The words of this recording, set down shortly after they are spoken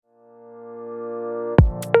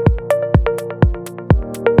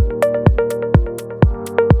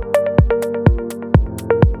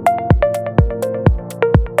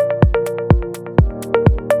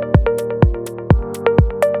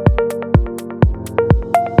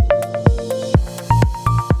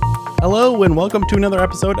Hello and welcome to another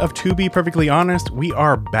episode of To Be Perfectly Honest. We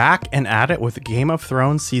are back and at it with Game of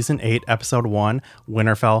Thrones Season 8, Episode 1,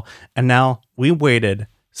 Winterfell. And now we waited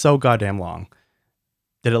so goddamn long.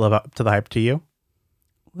 Did it live up to the hype to you?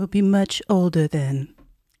 We'll be much older then.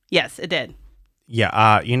 Yes, it did.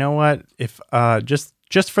 Yeah, you know what? If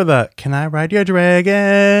just for the "Can I ride your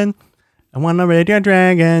dragon? I want to ride your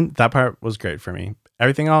dragon." That part was great for me.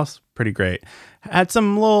 Everything else, pretty great. Had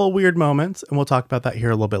some little weird moments, and we'll talk about that here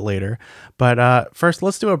a little bit later. But first,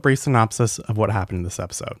 let's do a brief synopsis of what happened in this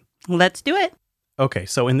episode. Let's do it. Okay,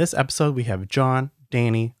 so in this episode, we have Jon,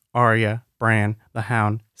 Dany, Arya, Bran, the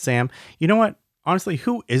Hound, Sam. You know what? Honestly,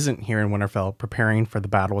 who isn't here in Winterfell preparing for the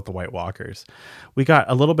battle with the White Walkers? We got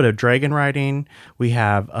a little bit of dragon riding. We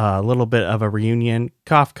have a little bit of a reunion.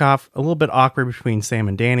 Cough, cough. A little bit awkward between Sam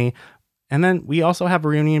and Dany. And then we also have a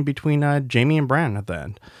reunion between Jaime and Bran at the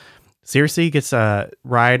end. Cersei gets a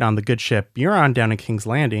ride on the good ship Euron down in King's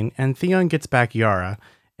Landing, and Theon gets back Yara.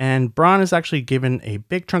 And Bronn is actually given a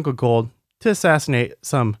big trunk of gold to assassinate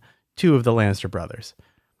two of the Lannister brothers.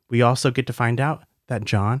 We also get to find out that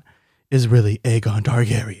Jon is really Aegon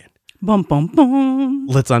Targaryen. Bum, bum, bum.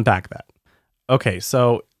 Let's unpack that. Okay,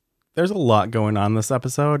 so there's a lot going on this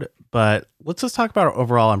episode, but let's just talk about our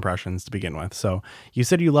overall impressions to begin with. So you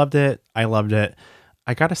said you loved it. I loved it.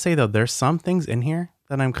 I got to say, though, there's some things in here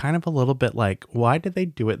that I'm kind of a little bit like, why did they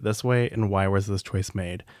do it this way? And why was this choice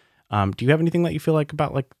made? Do you have anything that you feel like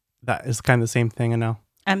about like that is kind of the same thing? Anel?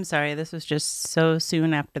 I'm sorry. This was just so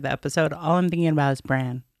soon after the episode. All I'm thinking about is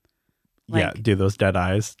Bran. Yeah, do those dead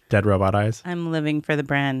eyes, dead robot eyes. I'm living for the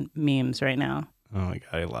Bran memes right now. Oh my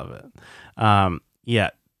God, I love it. Yeah,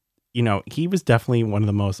 you know, he was definitely one of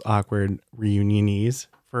the most awkward reunionees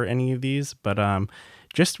for any of these, but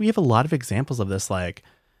just we have a lot of examples of this, like,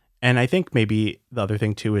 and I think maybe the other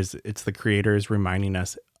thing too is it's the creators reminding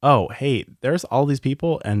us, oh, hey, there's all these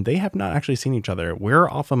people and they have not actually seen each other. We're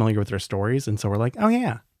all familiar with their stories, and so we're like, oh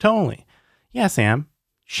yeah, totally. Yeah, Sam,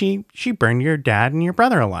 she burned your dad and your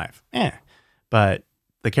brother alive. But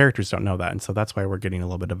the characters don't know that, and so that's why we're getting a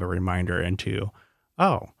little bit of a reminder into,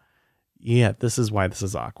 oh, yeah, this is why this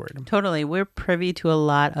is awkward. Totally. We're privy to a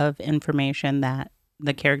lot of information that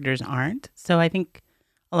the characters aren't. So I think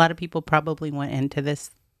a lot of people probably went into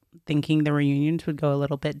this thinking the reunions would go a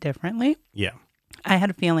little bit differently. Yeah. I had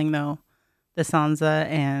a feeling, though, the Sansa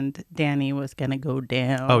and Dany was going to go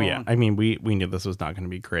down. Oh, yeah. I mean, we knew this was not going to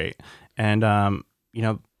be great. And, you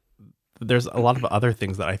know, there's a lot of other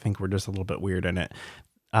things that I think were just a little bit weird in it.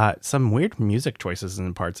 Some weird music choices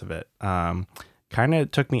in parts of it. Kind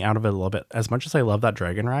of took me out of it a little bit. As much as I love that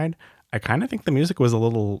dragon ride, I kind of think the music was a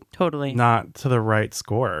little totally not to the right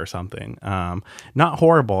score or something. Not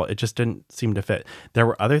horrible. It just didn't seem to fit. There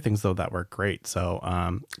were other things though that were great. So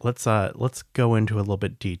let's go into a little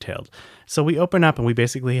bit detailed. So we open up and we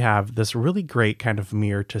basically have this really great kind of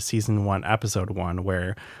mirror to season 1, episode 1,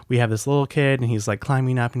 where we have this little kid and he's like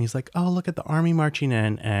climbing up and he's like, oh, look at the army marching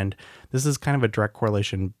in. And this is kind of a direct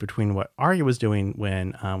correlation between what Arya was doing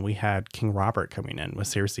when we had King Robert coming in with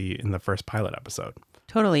Cersei in the first pilot episode.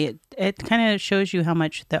 Totally. It kind of shows you how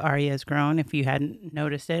much the Arya has grown if you hadn't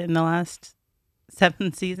noticed it in the last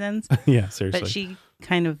 7 seasons. Yeah, seriously. But she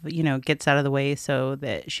kind of, gets out of the way so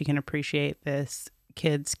that she can appreciate this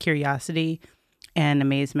kid's curiosity and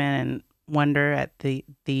amazement and wonder at the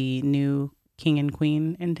new king and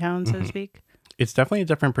queen in town, so to speak. It's definitely a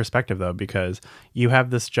different perspective, though, because you have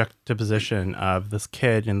this juxtaposition of this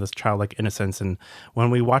kid and this childlike innocence. And when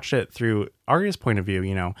we watched it through Arya's point of view,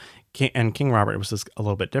 King Robert was just a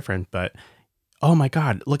little bit different. But, oh, my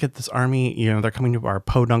God, look at this army. They're coming to our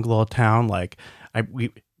podunk little town. Like,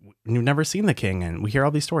 we've never seen the king. And we hear all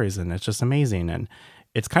these stories and it's just amazing. And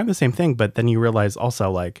it's kind of the same thing. But then you realize also,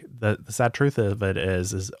 like, the sad truth of it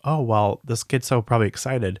is, oh, well, this kid's so probably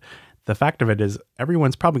excited. The fact of it is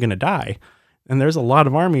everyone's probably going to die. And there's a lot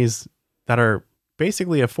of armies that are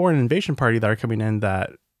basically a foreign invasion party that are coming in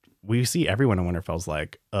that we see everyone in Winterfell's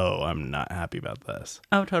like, oh, I'm not happy about this.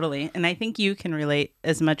 Oh, totally. And I think you can relate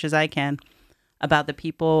as much as I can about the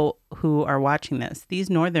people who are watching this.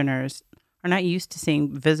 These Northerners are not used to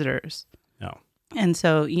seeing visitors. No. And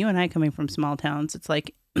so you and I coming from small towns, it's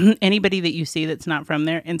like anybody that you see that's not from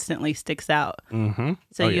there instantly sticks out. Mm-hmm.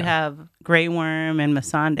 So you have Grey Worm and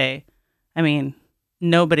Missandei. I mean,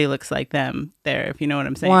 nobody looks like them there, if you know what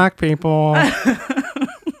I'm saying. Black people.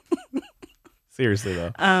 Seriously,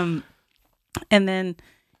 though. And then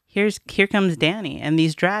here comes Dany and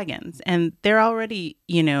these dragons. And they're already,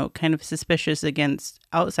 kind of suspicious against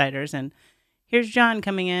outsiders. And here's Jon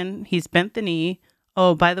coming in. He's bent the knee.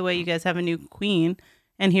 Oh, by the way, you guys have a new queen.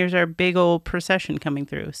 And here's our big old procession coming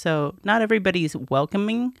through. So not everybody's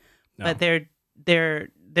welcoming, but they're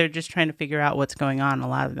they're just trying to figure out what's going on, a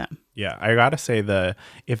lot of them. Yeah, I gotta say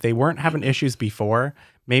if they weren't having issues before,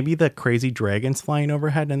 maybe the crazy dragons flying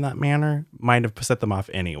overhead in that manner might have set them off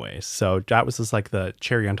anyways. So that was just like the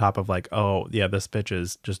cherry on top of like, oh yeah, this bitch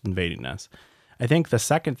is just invading us. I think the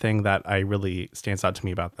second thing that I really stands out to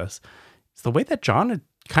me about this is the way that Jon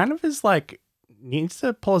kind of is like needs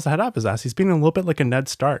to pull his head up his ass. He's being a little bit like a Ned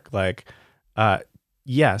Stark. Like,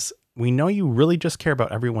 yes, we know you really just care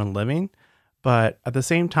about everyone living, but at the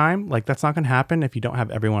same time, like that's not going to happen if you don't have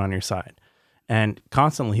everyone on your side. And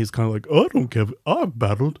constantly he's kind of like, oh, I don't give, I've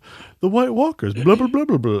battled the White Walkers, blah, blah, blah,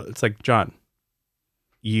 blah, blah. It's like, Jon,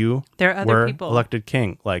 you There are other were people. elected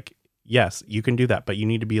king. Like, yes, you can do that, but you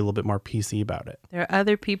need to be a little bit more PC about it. There are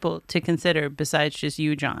other people to consider besides just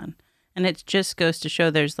you, Jon. And it just goes to show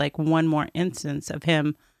there's like one more instance of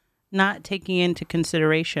him not taking into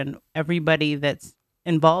consideration everybody that's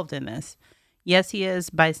involved in this. Yes, he is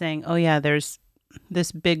by saying, oh yeah, there's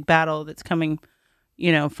this big battle that's coming,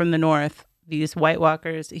 from the north, these White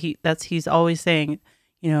Walkers. He's always saying,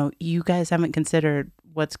 you guys haven't considered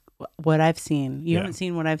what I've seen. You haven't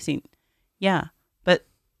seen what I've seen. Yeah. But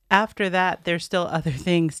after that, there's still other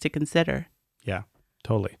things to consider. Yeah,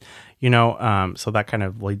 totally. So that kind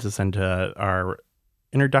of leads us into our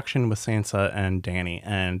introduction with Sansa and Dany.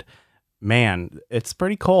 And man, it's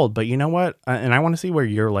pretty cold, but you know what? And I want to see where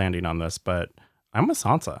you're landing on this, but I'm a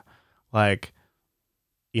Sansa. Like,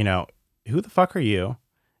 who the fuck are you?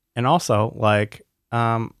 And also, like,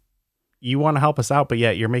 you want to help us out, but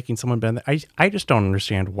yet you're making someone bend. I just don't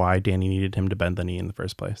understand why Dany needed him to bend the knee in the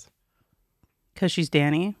first place. Because she's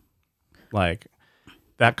Dany. Like,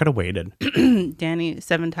 that could have waited. Dany,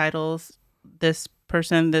 7 titles. This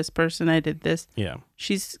person, I did this. Yeah.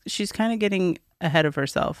 She's kind of getting ahead of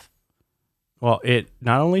herself. Well, it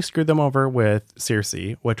not only screwed them over with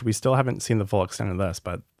Cersei, which we still haven't seen the full extent of this,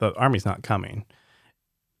 but the army's not coming.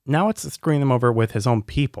 Now it's screwing them over with his own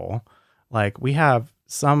people. Like, we have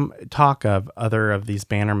some talk of other of these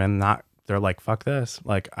bannermen they're like, fuck this.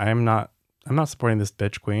 Like, I'm not supporting this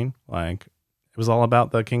bitch queen. Like, it was all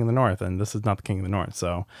about the King of the North, and this is not the King of the North.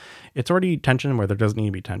 So it's already tension where there doesn't need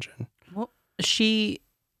to be tension. Well, she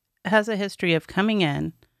has a history of coming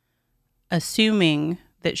in, assuming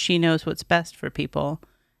that she knows what's best for people,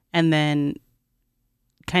 and then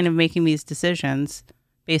kind of making these decisions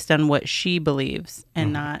based on what she believes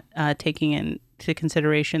and not taking into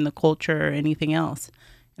consideration the culture or anything else.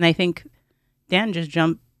 And I think Dan. Who's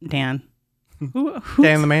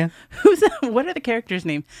Dan the man? What are the characters'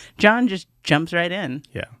 names? Jon just jumps right in.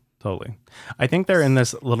 Yeah, totally. I think they're in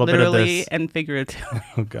this little literally bit of this. And figuratively.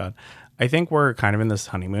 Oh, God. I think we're kind of in this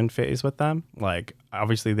honeymoon phase with them. Like,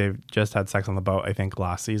 obviously, they've just had sex on the boat, I think,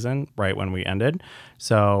 last season, right when we ended.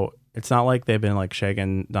 So it's not like they've been, like,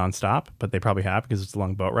 shagging nonstop, but they probably have because it's a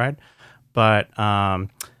long boat ride. But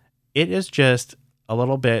it is just a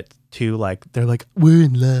little bit too, like, they're like, we're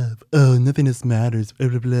in love. Oh, nothing else matters. Blah,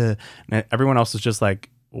 blah, blah. And everyone else is just like,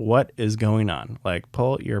 what is going on? Like,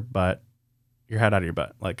 pull your head out of your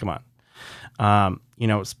butt. Like, come on.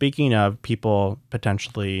 Speaking of people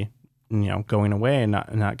potentially going away and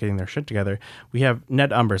not getting their shit together, we have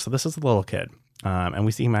Ned Umber. So this is a little kid. And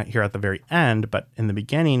we see him here at the very end, but in the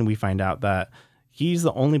beginning, we find out that he's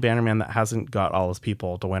the only bannerman that hasn't got all his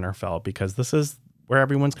people to Winterfell, because this is where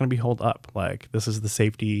everyone's going to be holed up. Like, this is the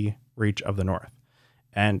safety reach of the North.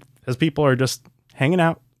 And his people are just hanging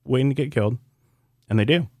out, waiting to get killed. And they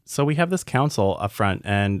do. So we have this council up front,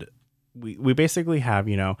 and we basically have,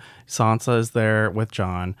 Sansa is there with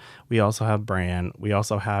Jon. We also have Bran. We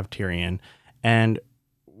also have Tyrion. And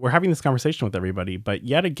we're having this conversation with everybody. But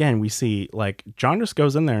yet again, we see, like, Jon just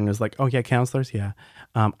goes in there and is like, oh, yeah, counselors, yeah.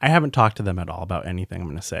 I haven't talked to them at all about anything I'm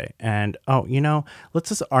going to say. And, let's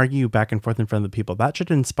just argue back and forth in front of the people. That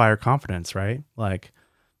should inspire confidence, right? Like,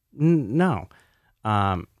 no.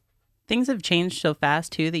 Things have changed so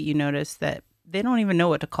fast, too, that you notice that they don't even know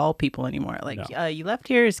what to call people anymore. Like, no. You left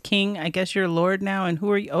here as king. I guess you're lord now. And who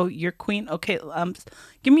are you? Oh, you're queen. Okay,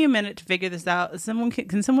 give me a minute to figure this out.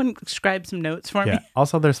 Can someone scribe some notes for me?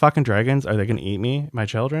 Also, there's fucking dragons. Are they going to eat me, my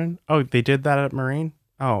children? Oh, they did that at Marine?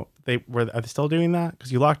 Oh, are they still doing that?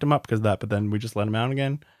 Because you locked them up because of that, but then we just let them out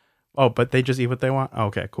again? Oh, but they just eat what they want? Oh,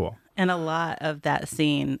 okay, cool. And a lot of that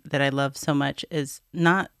scene that I love so much is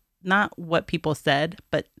not what people said,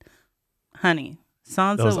 but honey,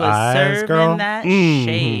 Sansa Those was eyes, serving girl. that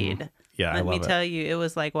shade. Yeah, Let me tell you, it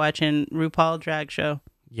was like watching RuPaul drag show.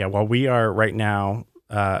 Yeah, well, we are right now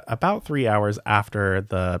about 3 hours after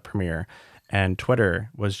the premiere, and Twitter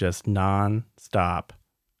was just non-stop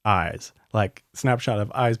eyes. Like, snapshot of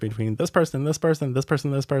eyes between this person, this person, this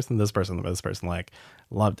person, this person, this person, this person. Like,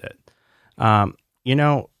 loved it. I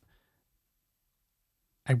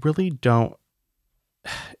I really don't.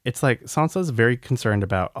 It's like Sansa's very concerned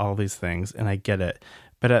about all these things, and I get it.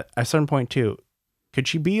 But at a certain point, too, could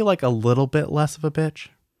she be like a little bit less of a bitch?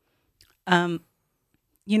 Um,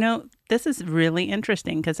 this is really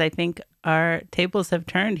interesting because I think our tables have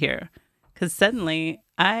turned here. Because suddenly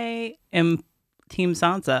I am Team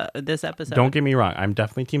Sansa this episode. Don't get me wrong. I'm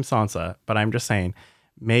definitely Team Sansa, but I'm just saying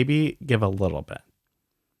maybe give a little bit.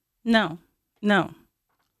 No.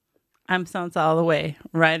 I'm Sansa all the way,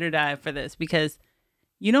 ride or die for this because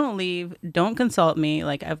you don't leave, don't consult me.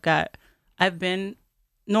 Like I've been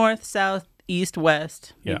north, south, east,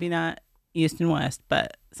 west, maybe not east and west,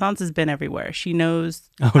 but Sansa's been everywhere. She knows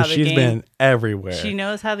She's been everywhere. She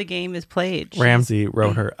knows how the game is played. Ramsay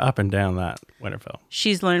rode her up and down that Winterfell.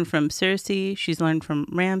 She's learned from Cersei. She's learned from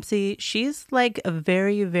Ramsay. She's like a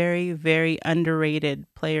very, very, very underrated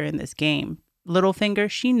player in this game. Littlefinger,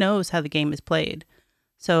 she knows how the game is played.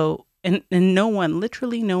 So, and no one,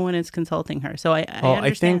 literally no one is consulting her. So I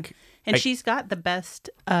understand. She's got the best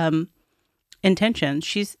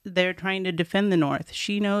intentions. They're trying to defend the North.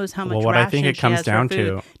 She knows how much. Well, what I think it comes down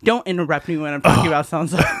to. Don't interrupt me when I'm talking about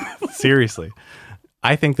Sansa. Seriously.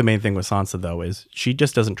 I think the main thing with Sansa, though, is she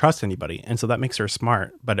just doesn't trust anybody. And so that makes her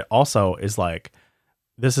smart. But it also is like,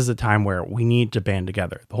 this is a time where we need to band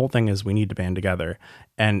together. The whole thing is we need to band together.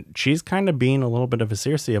 And she's kind of being a little bit of a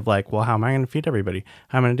Cersei of like, well, how am I going to feed everybody?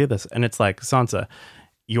 How am I going to do this? And it's like, Sansa,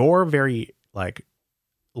 you're very like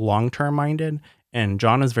long-term minded and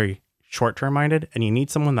Jon is very short-term minded. And you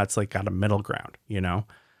need someone that's like got a middle ground, you know?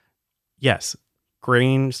 Yes,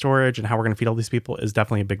 grain storage and how we're going to feed all these people is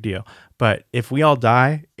definitely a big deal. But if we all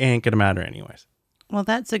die, it ain't going to matter anyways. Well,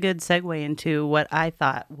 that's a good segue into what I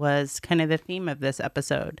thought was kind of the theme of this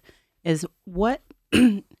episode is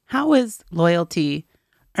how is loyalty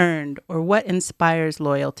earned or what inspires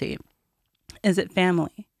loyalty? Is it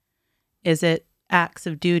family? Is it acts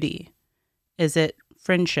of duty? Is it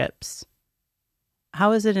friendships?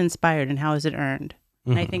 How is it inspired and how is it earned?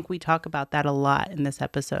 Mm-hmm. And I think we talk about that a lot in this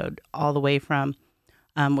episode, all the way from,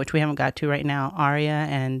 which we haven't got to right now, Arya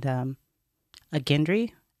and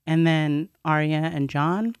Gendry. And then Arya and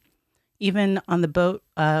Jon, even on the boat,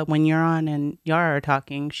 when Euron and Yara are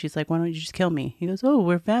talking, she's like, why don't you just kill me? He goes, oh,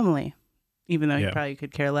 we're family. Even though he probably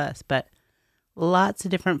could care less. But lots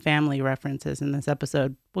of different family references in this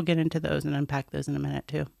episode. We'll get into those and unpack those in a minute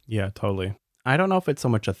too. Yeah, totally. I don't know if it's so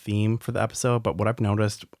much a theme for the episode, but what I've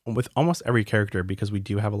noticed with almost every character, because we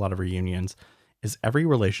do have a lot of reunions, is every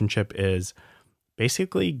relationship is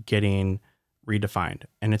basically getting redefined.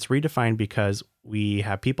 And it's redefined because we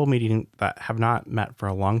have people meeting that have not met for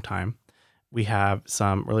a long time. We have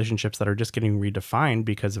some relationships that are just getting redefined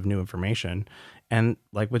because of new information. And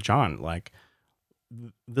like with Jon, like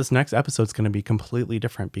this next episode's going to be completely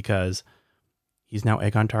different because he's now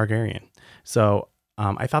Aegon Targaryen. So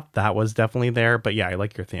I thought that was definitely there. But yeah, I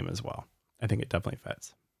like your theme as well. I think it definitely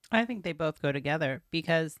fits. I think they both go together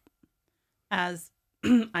because, as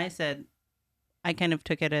I said, I kind of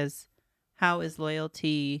took it as, how is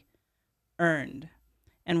loyalty earned?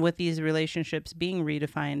 And with these relationships being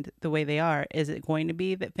redefined the way they are, is it going to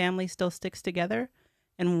be that family still sticks together?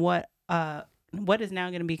 And what is now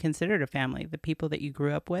going to be considered a family? The people that you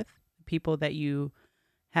grew up with, the people that you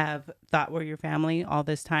have thought were your family all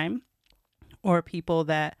this time, or people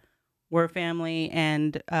that were family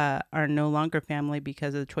and are no longer family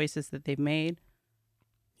because of the choices that they've made?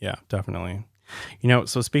 Yeah, definitely. You know,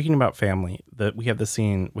 so speaking about family, that we have the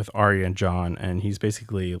scene with Arya and Jon, and he's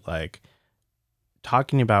basically like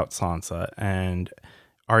talking about Sansa, and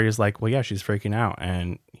Arya's like, well, yeah, she's freaking out.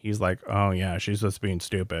 And he's like, oh yeah, she's just being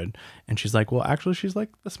stupid. And she's like, well, actually, she's like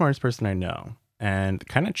the smartest person I know. And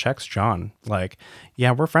kind of checks Jon, like,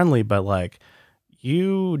 yeah, we're friendly, but like,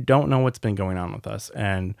 you don't know what's been going on with us.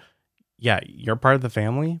 And yeah, you're part of the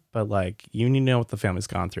family, but like, you need to know what the family's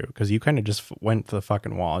gone through, because you kind of just went to the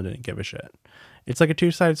fucking wall and didn't give a shit. It's like a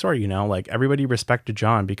two-sided story, you know? Like, everybody respected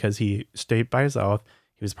Jon because he stayed by his oath.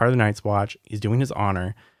 He was part of the Night's Watch. He's doing his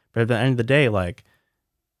honor. But at the end of the day, like,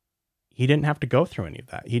 he didn't have to go through any of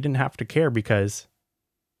that. He didn't have to care because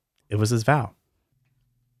it was his vow.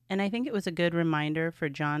 And I think it was a good reminder for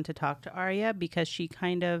Jon to talk to Arya, because she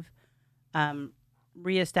kind of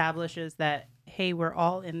reestablishes that, hey, we're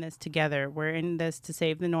all in this together. We're in this to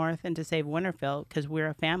save the North and to save Winterfell because we're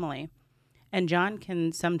a family. And Jon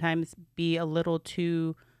can sometimes be a little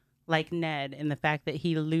too like Ned in the fact that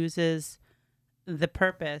he loses the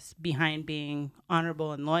purpose behind being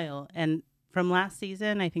honorable and loyal. And from last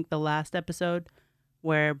season, I think the last episode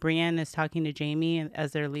where Brienne is talking to Jaime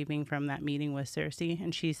as they're leaving from that meeting with Cersei,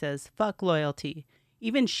 and she says, fuck loyalty.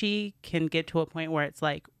 Even she can get to a point where it's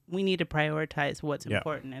like, we need to prioritize what's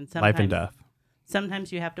important. And sometimes life and death.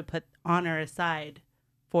 sometimes you have to put honor aside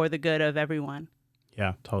for the good of everyone.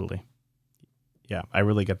 Yeah, totally. Yeah, I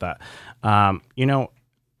really get that. I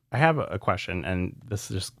have a question, and this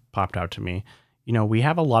just popped out to me. We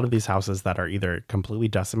have a lot of these houses that are either completely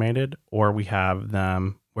decimated, or we have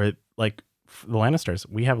them where, like the Lannisters,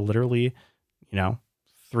 we have literally,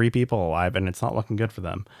 3 people alive, and it's not looking good for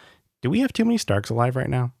them. Do we have too many Starks alive right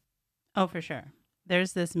now? Oh, for sure.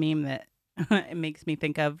 There's this meme that it makes me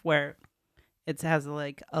think of where it has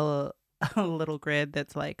like a little grid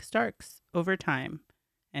that's like Starks over time,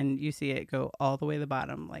 and you see it go all the way to the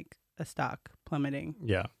bottom, like a stock plummeting.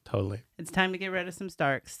 Yeah, totally. It's time to get rid of some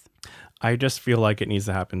Starks. I just feel like it needs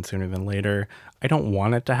to happen sooner than later. I don't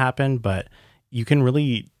want it to happen, but you can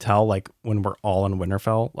really tell, like, when we're all in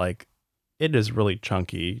Winterfell, like, it is really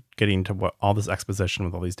chunky getting to all this exposition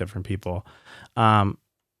with all these different people.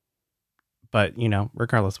 But,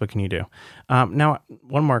 regardless, what can you do? Now,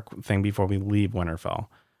 one more thing before we leave Winterfell.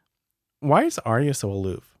 Why is Arya so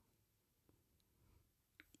aloof?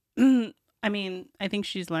 I mean, I think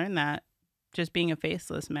she's learned that just being a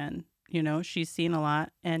faceless man, she's seen a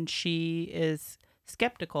lot and she is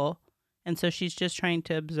skeptical. And so she's just trying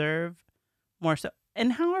to observe more so.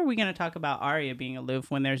 And how are we going to talk about Arya being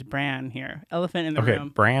aloof when there's Bran here? Elephant in the room. Okay,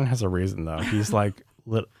 Bran has a reason, though. He's like,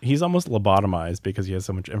 he's almost lobotomized because he has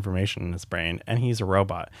so much information in his brain, and he's a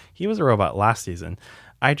robot. He was a robot last season.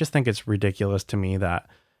 I just think it's ridiculous to me that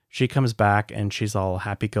she comes back and she's all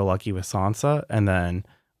happy-go-lucky with Sansa, and then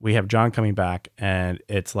we have Jon coming back, and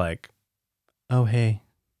it's like, oh, hey,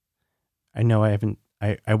 I know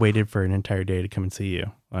I waited for an entire day to come and see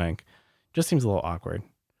you. Like, just seems a little awkward.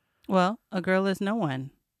 Well, a girl is no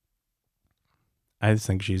one. I just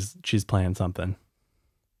think she's playing something.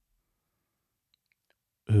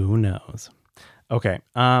 Who knows? Okay.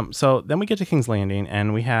 So then we get to King's Landing,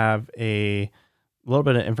 and we have a little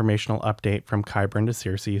bit of informational update from Qyburn to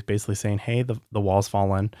Cersei, basically saying, hey, the wall's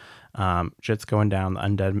fallen. Shit's going down. The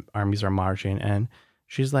undead armies are marching. And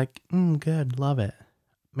she's like, good. Love it.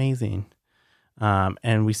 Amazing.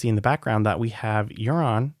 And we see in the background that we have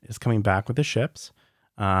Euron is coming back with the ships.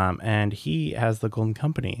 And he has the Golden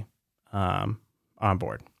Company on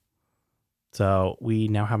board. So we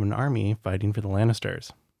now have an army fighting for the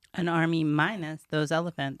Lannisters. An army minus those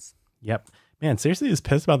elephants. Yep. Man, Cersei is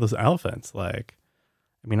pissed about those elephants. Like,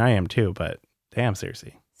 I mean, I am too, but damn,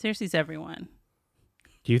 Cersei. Cersei's everyone.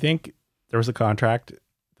 Do you think there was a contract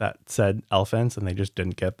that said elephants and they just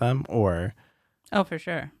didn't get them? Or... Oh, for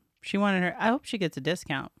sure. She wanted her... I hope she gets a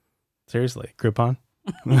discount. Seriously. Groupon?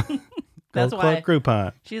 That's why.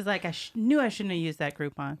 Groupon. She's like, I knew I shouldn't have used that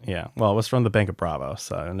Groupon. Yeah. Well, it was from the Bank of Bravo,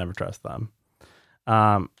 so I never trust them.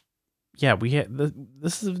 Yeah, we had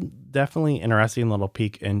this is definitely an interesting little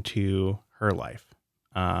peek into her life.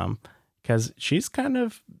 Because she's kind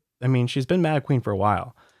of, I mean, she's been Mad Queen for a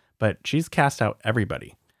while, but she's cast out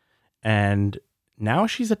everybody. And now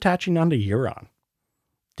she's attaching onto Euron.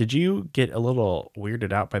 Did you get a little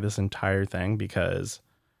weirded out by this entire thing? Because,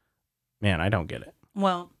 man, I don't get it.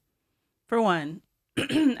 Well, for one,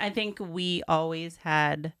 I think we always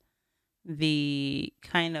had the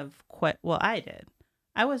kind of, well, I did.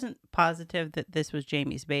 I wasn't positive that this was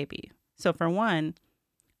Jaime's baby. So for one,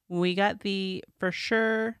 we got the for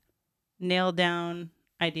sure nailed down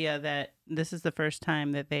idea that this is the first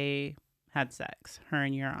time that they had sex, her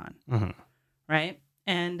and Euron. Mm-hmm. Right?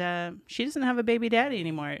 And she doesn't have a baby daddy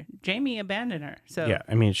anymore. Jaime abandoned her. So yeah,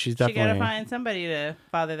 I mean, she's definitely... She got to find somebody to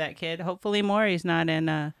father that kid. Hopefully Maury's not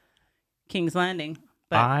in King's Landing.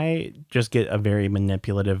 But I just get a very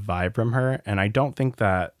manipulative vibe from her, and I don't think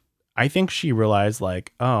that... I think she realized,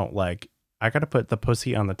 like, oh, like, I got to put the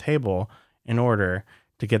pussy on the table in order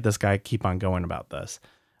to get this guy keep on going about this.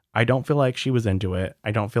 I don't feel like she was into it.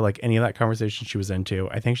 I don't feel like any of that conversation she was into.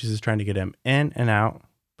 I think she's just trying to get him in and out,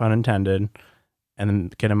 pun intended, and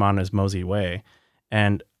then get him on his mosey way.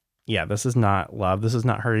 And yeah, this is not love. This is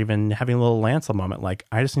not her even having a little Lancel moment. Like,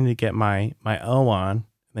 I just need to get my O on,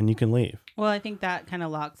 then you can leave. Well, I think that kind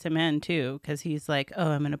of locks him in too, because he's like,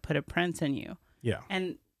 oh, I'm going to put a prince in you. Yeah.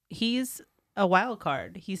 And he's a wild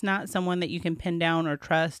card. He's not someone that you can pin down or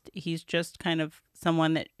trust. He's just kind of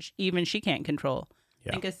someone that even she can't control. Yeah.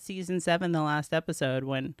 I think it's season 7, the last episode,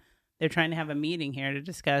 when they're trying to have a meeting here to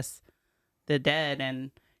discuss the dead,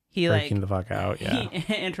 and he breaking the fuck out. Yeah.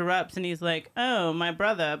 He interrupts and he's like, oh, my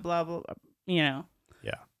brother, blah, blah, blah, you know.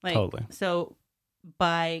 Yeah, like, totally. So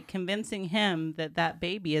by convincing him that that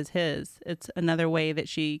baby is his, it's another way that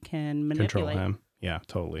she can manipulate him. Yeah,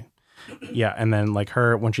 totally. Yeah, and then like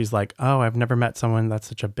her, when she's like, oh, I've never met someone that's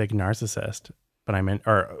such a big narcissist, but I'm in,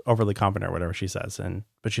 or overly confident or whatever she says.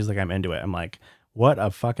 But she's like, I'm into it. I'm like, what a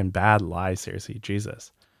fucking bad lie, seriously.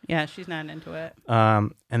 Jesus. Yeah, she's not into it.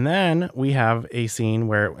 And then we have a scene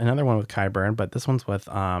where another one with Qyburn, but this one's with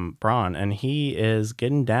Bronn, and he is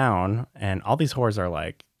getting down, and all these whores are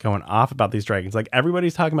like going off about these dragons. Like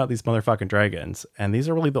everybody's talking about these motherfucking dragons, and these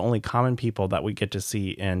are really the only common people that we get to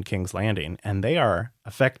see in King's Landing, and they are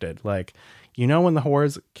affected. Like, you know, when the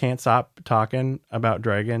whores can't stop talking about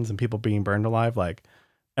dragons and people being burned alive, like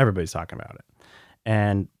everybody's talking about it.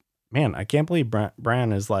 And man, I can't believe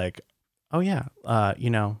Bran is like, oh yeah, you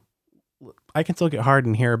know, I can still get hard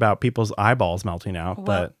and hear about people's eyeballs melting out, Well,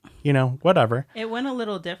 but you know, whatever. It went a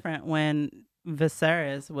little different when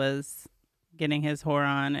Viserys was getting his whore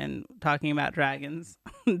on and talking about dragons.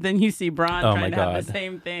 Then you see Bronn Oh my trying to have God. the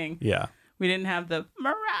same thing. Yeah. We didn't have the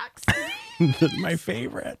Marax. My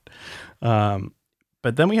favorite.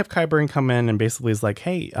 But then we have Qyburn come in and basically is like,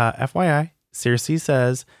 hey, FYI, Cersei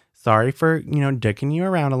says, sorry for, you know, dicking you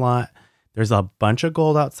around a lot. There's a bunch of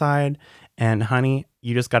gold outside. And honey,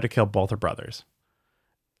 you just got to kill both her brothers.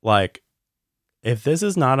 Like, if this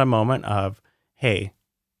is not a moment of, hey,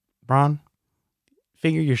 Bronn,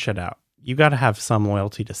 figure your shit out. You got to have some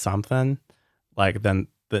loyalty to something. Like, then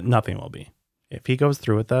that nothing will be. If he goes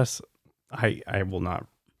through with this, I will not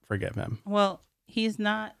forgive him. Well, he's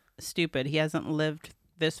not stupid. He hasn't lived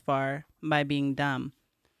this far by being dumb.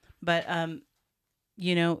 But,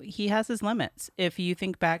 you know, he has his limits. If you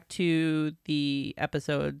think back to the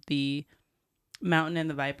episode, The Mountain and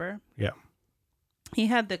the Viper. Yeah. He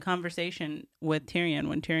had the conversation with Tyrion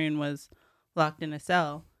when Tyrion was locked in a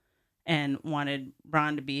cell and wanted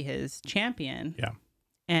Bronn to be his champion. Yeah.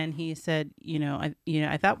 And he said,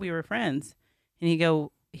 I thought we were friends. And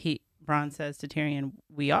Bronn says to Tyrion,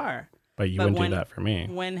 we are. But you wouldn't do that for me.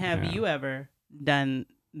 When have you ever done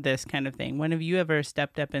this kind of thing? When have you ever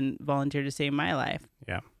stepped up and volunteered to save my life?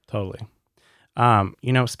 Yeah, totally.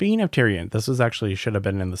 You know, speaking of Tyrion, this was actually should have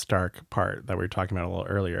been in the Stark part that we were talking about a little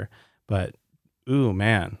earlier. But, ooh,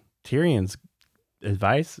 man, Tyrion's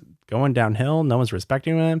advice going downhill. No one's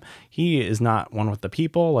respecting him. He is not one with the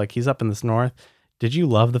people. Like, he's up in this north. Did you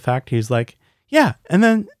love the fact he's like, yeah, and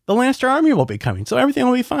then the Lannister army will be coming, so everything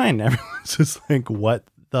will be fine. Everyone's just like, what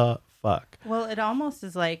the fuck? Well, it almost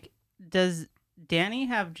is like, does Dany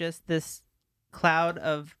have just this cloud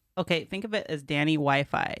of, okay, think of it as Dany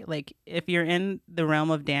Wi-Fi. Like, if you're in the realm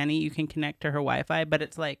of Dany, you can connect to her Wi-Fi, but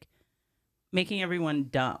it's like making everyone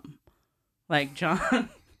dumb. Like, Jon,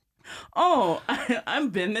 I'm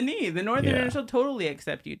Ben the Knee. The Northerners will totally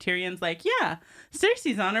accept you. Tyrion's like, yeah,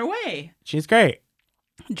 Cersei's on her way. She's great.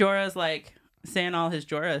 Jorah's like saying all his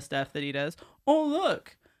Jorah stuff that he does. Oh,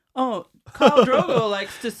 look. Oh, Khal Drogo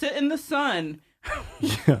likes to sit in the sun.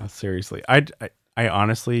 Yeah, seriously. I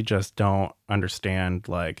honestly just don't understand.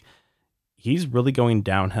 Like, he's really going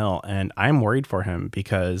downhill, and I'm worried for him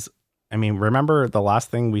because, I mean, remember the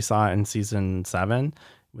last thing we saw in season 7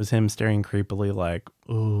 was him staring creepily like,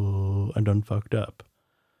 oh, I done fucked up.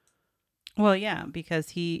 Well, yeah, because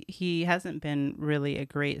he hasn't been really a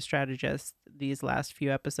great strategist these last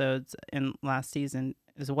few episodes and last season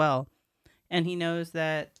as well. And he knows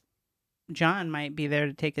that Jon might be there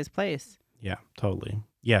to take his place. Yeah, totally.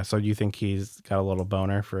 Yeah, so do you think he's got a little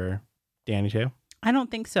boner for Dany too? I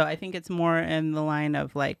don't think so. I think it's more in the line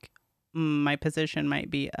of like, my position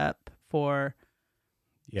might be up for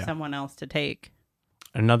someone else to take.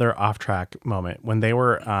 Another off-track moment when they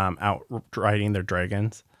were out riding their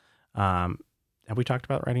dragons. Have we talked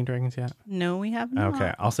about riding dragons yet? No, we have not.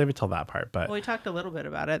 Okay, I'll save it till that part. But we talked a little bit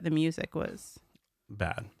about it. The music was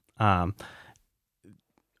bad. I'll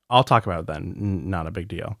talk about it then. Not a big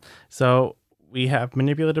deal. So we have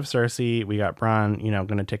manipulative Cersei. We got Bronn, you know,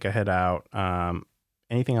 going to take a hit out.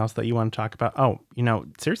 Anything else that you want to talk about? Oh, you know,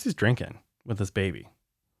 Cersei's drinking with this baby.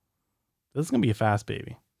 This is going to be a fast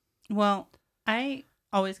baby. Well, I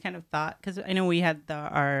always kind of thought, because I know we had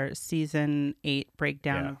our season 8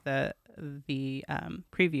 breakdown of the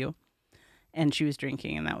preview, and she was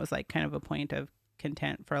drinking, and that was like kind of a point of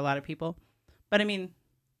content for a lot of people. But I mean,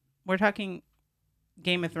 we're talking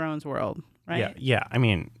Game of Thrones world, right? Yeah. I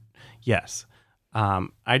mean, yes.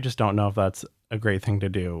 I just don't know if that's a great thing to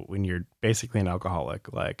do when you're basically an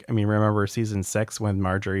alcoholic. Like, I mean, remember season 6 when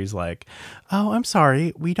Marjorie's like, oh, I'm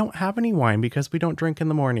sorry, we don't have any wine because we don't drink in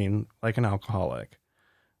the morning like an alcoholic.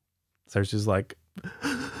 Cersei's like,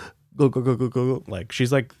 go. Like,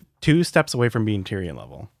 she's like 2 steps away from being Tyrion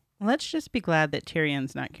level. Let's just be glad that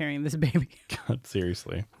Tyrion's not carrying this baby. God,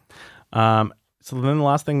 seriously. So then the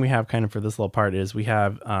last thing we have kind of for this little part is we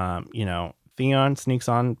have, you know, Theon sneaks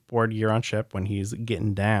on board Euron's ship when he's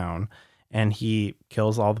getting down, and he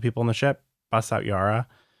kills all the people on the ship, busts out Yara.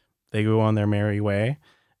 They go on their merry way.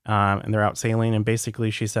 And they're out sailing. And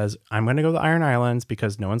basically she says, I'm going to go to the Iron Islands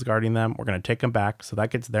because no one's guarding them. We're going to take them back. So that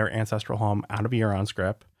gets their ancestral home out of Euron's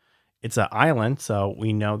grip. It's an island, so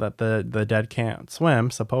we know that the dead can't swim,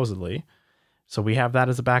 supposedly. So we have that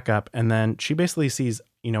as a backup. And then she basically sees,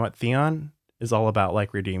 you know what, Theon is all about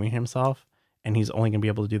like redeeming himself. And he's only going to be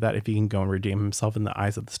able to do that if he can go and redeem himself in the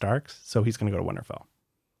eyes of the Starks. So he's going to go to Winterfell.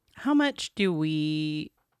 How much do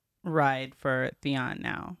we ride for Theon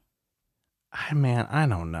now? Man, I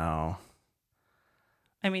don't know.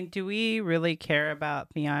 I mean, do we really care about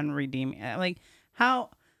Theon redeeming? Like, how?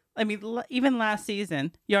 I mean, even last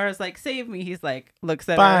season, Yara's like, "Save me!" He's like, looks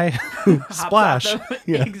at Bye. her, hops off Splash. the-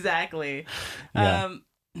 Yeah. Exactly. Yeah.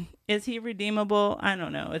 Is he redeemable? I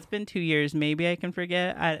don't know. It's been 2 years. Maybe I can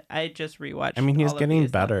forget. I just rewatched. I mean, he's all of getting these,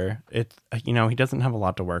 so- better. It's, you know, he doesn't have a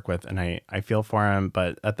lot to work with, and I feel for him.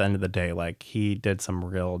 But at the end of the day, like, he did some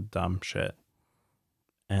real dumb shit.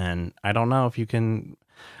 And I don't know if you can,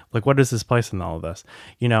 like, what is his place in all of this?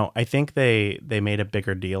 You know, I think they made a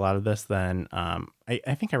bigger deal out of this than, I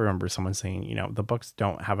think I remember someone saying, you know, the books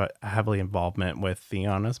don't have a heavily involvement with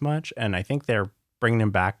Theon as much. And I think they're bringing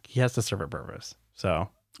him back. He has to serve a purpose. So,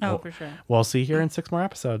 for sure. we'll see here in 6 more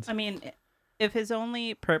episodes. I mean, if his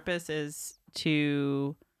only purpose is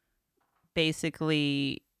to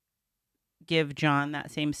basically give Jon that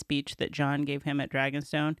same speech that Jon gave him at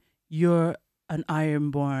Dragonstone, you're an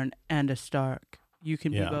Ironborn and a Stark. You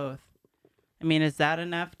can Yeah. be both. I mean, is that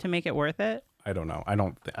enough to make it worth it? I don't know.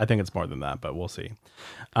 I think it's more than that, but we'll see.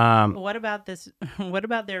 What about this? What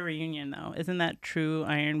about their reunion, though? Isn't that true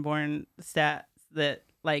Ironborn stats that,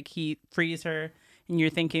 like, he frees her and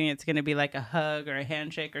you're thinking it's going to be like a hug or a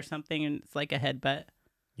handshake or something, and it's like a headbutt?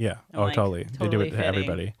 Yeah. I'm Oh, like, totally. They do totally it to fitting.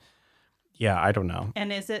 everybody. Yeah, I don't know.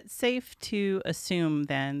 And is it safe to assume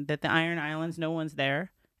then that the Iron Islands, no one's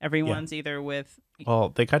there? Everyone's either with. Well,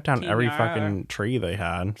 they cut down Team every Yara fucking tree they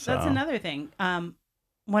had. So. That's another thing.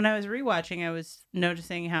 When I was rewatching, I was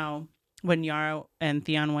noticing how when Yara and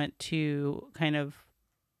Theon went to kind of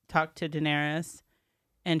talk to Daenerys,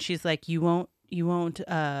 and she's like, "You won't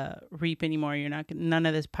reap anymore. You're not none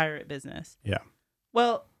of this pirate business." Yeah.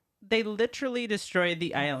 Well, they literally destroyed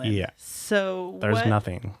the island. Yeah. So There's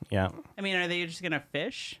nothing. Yeah. I mean, are they just gonna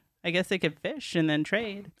fish? I guess they could fish and then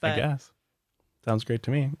trade. But I guess. Sounds great to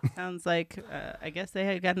me. sounds like I guess they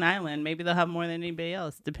had got an island. Maybe they'll have more than anybody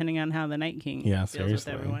else, depending on how the Night King Yeah, deals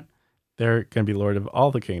seriously. with everyone. They're going to be Lord of all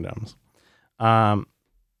the kingdoms. So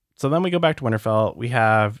then we go back to Winterfell. We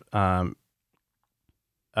have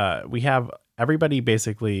everybody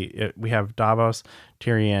basically. We have Davos,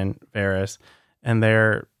 Tyrion, Varys, and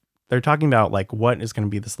they're talking about like what is going to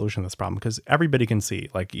be the solution to this problem, because everybody can see,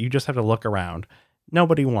 like, you just have to look around.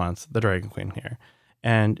 Nobody wants the Dragon Queen here,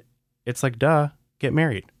 and it's like, duh, get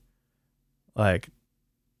married. Like,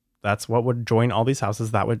 that's what would join all these houses.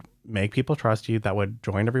 That would make people trust you. That would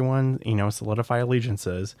join everyone, you know, solidify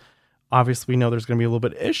allegiances. Obviously, we know there's going to be a little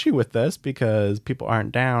bit of issue with this because people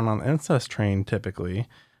aren't down on the incest train typically,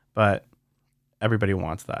 but everybody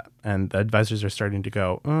wants that. And the advisors are starting to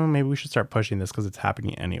go, oh, maybe we should start pushing this because it's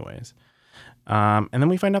happening anyways. And then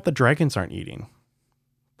we find out the dragons aren't eating.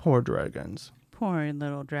 Poor dragons. Poor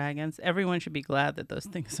little dragons. Everyone should be glad that those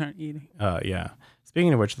things aren't eating. Yeah.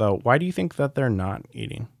 Speaking of which, though, why do you think that they're not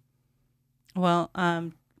eating? Well,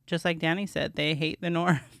 just like Danny said, they hate the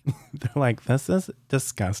North. They're like, this is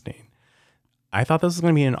disgusting. I thought this was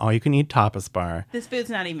going to be an all-you-can-eat tapas bar. This food's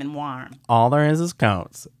not even warm. All there is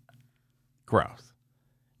coats. Gross.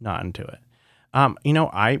 Not into it. You know,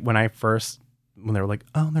 when they were like,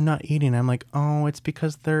 oh, they're not eating, I'm like, oh, it's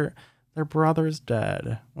because their brother's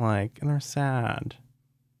dead. Like, and they're sad.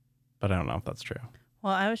 But I don't know if that's true.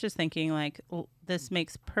 Well, I was just thinking, like, this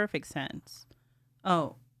makes perfect sense.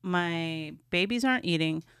 Oh, my babies aren't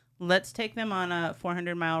eating. Let's take them on a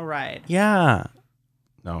 400-mile ride. Yeah.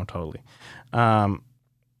 No, totally.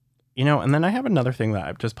 You know, and then I have another thing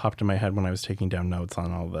that just popped in my head when I was taking down notes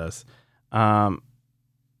on all this.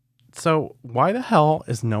 So why the hell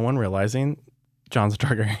is no one realizing Jon's a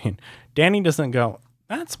Targaryen? Dany doesn't go,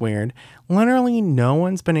 that's weird. Literally no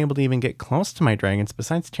one's been able to even get close to my dragons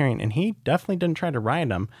besides Tyrion, and he definitely didn't try to ride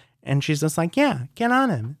them. And she's just like, yeah, get on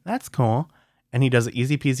him. That's cool. And he does it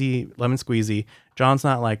easy peasy, lemon squeezy. Jon's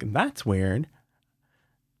not like, that's weird.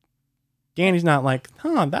 Dany's not like,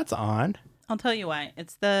 huh, that's odd. I'll tell you why.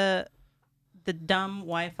 It's the dumb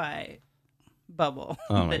Wi-Fi bubble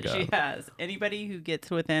Oh my that she has. Anybody who gets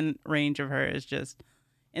within range of her is just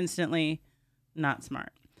instantly not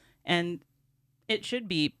smart. And it should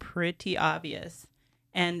be pretty obvious.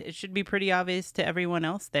 And it should be pretty obvious to everyone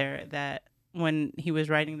else there that when he was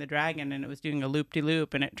riding the dragon and it was doing a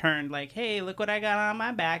loop-de-loop and it turned like, hey, look what I got on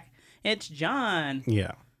my back. It's Jon.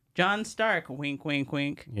 Yeah. John Stark, wink, wink,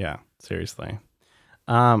 wink. Yeah, seriously.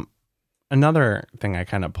 Another thing I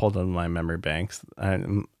kind of pulled in my memory banks,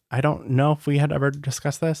 I don't know if we had ever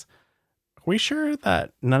discussed this. Are we sure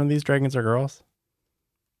that none of these dragons are girls?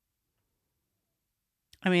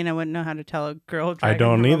 I mean, I wouldn't know how to tell a girl I dragon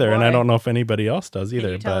don't from a either, and I boy. don't know if anybody else does either.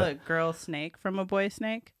 Can you tell but a girl snake from a boy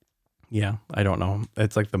snake? yeah, I don't know.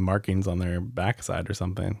 It's like the markings on their backside or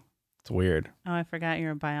something. It's weird. Oh, I forgot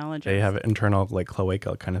you're a biologist. They have internal like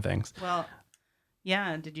cloaca kind of things. Well,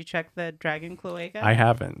 yeah. Did you check the dragon cloaca? I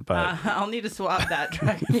haven't, but I'll need to swap that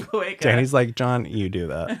dragon cloaca. Danny's like, John, you do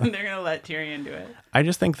that. They're gonna let Tyrion do it. I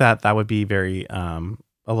just think that would be very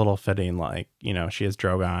a little fitting. Like, you know, she is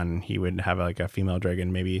Drogon, and he would have like a female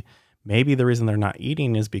dragon. Maybe the reason they're not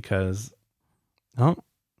eating is because,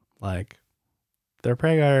 like, they're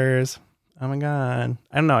preggers. Oh my god,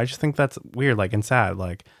 I don't know. I just think that's weird, like, and sad.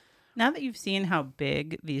 Like, Now that you've seen how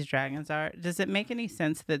big these dragons are, does it make any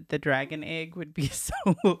sense that the dragon egg would be so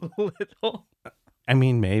little? I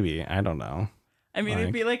mean, maybe, I don't know. I mean,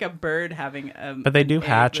 it'd be like a bird having a. But they do an egg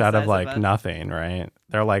hatch the out of size like a- nothing, right?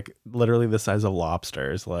 They're like literally the size of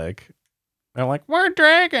lobsters. Like, they're like, we're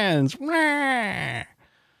dragons. Wah."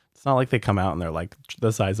 It's not like they come out and they're like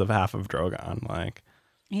the size of half of Drogon. Like,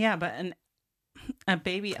 Yeah, but a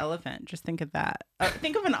baby elephant. Just think of that.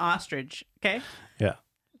 Think of an ostrich. Okay. yeah,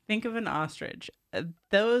 Think of an ostrich.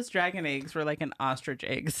 Those dragon eggs were like an ostrich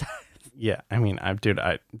egg size. yeah. I mean,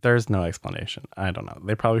 there's no explanation. I don't know.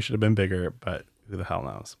 They probably should have been bigger, but who the hell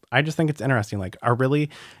knows? I just think it's interesting. Like,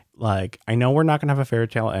 I know we're not gonna have a fairy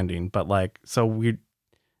tale ending, but like,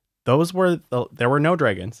 there were no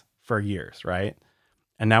dragons for years, right?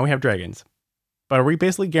 And now we have dragons. But are we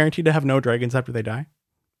basically guaranteed to have no dragons after they die?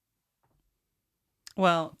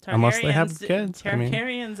 Well, Targaryens, Unless they have kids, I mean.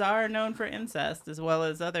 Targaryens are known for incest as well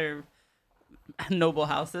as other noble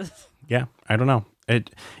houses. Yeah, I don't know.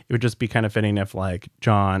 It would just be kind of fitting if like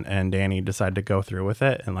Jon and Dany decide to go through with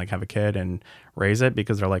it and like have a kid and raise it,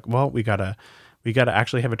 because they're like, well, we gotta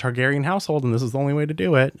actually have a Targaryen household, and this is the only way to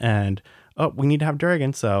do it. And we need to have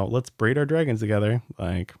dragons, so let's breed our dragons together.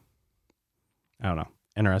 Like, I don't know.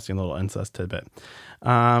 Interesting little incest tidbit.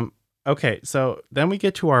 Okay, so then we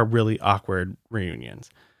get to our really awkward reunions.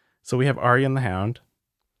 So we have Arya and the Hound.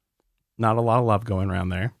 Not a lot of love going around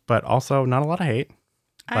there, but also not a lot of hate.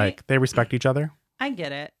 Like, they respect each other. I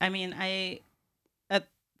get it. I mean, at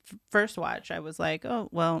first watch, I was like, oh,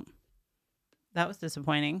 well, that was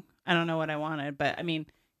disappointing. I don't know what I wanted, but I mean,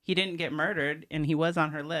 he didn't get murdered and he was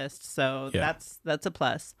on her list. So Yeah. that's a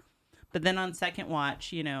plus. But then on second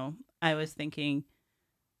watch, I was thinking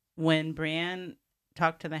when Brienne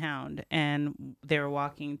talked to the Hound and they were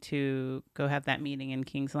walking to go have that meeting in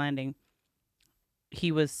King's Landing,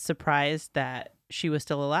 he was surprised that she was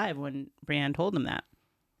still alive when Brienne told him that.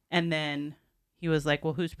 And then he was like,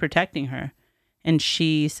 well, who's protecting her? And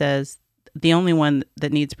she says, the only one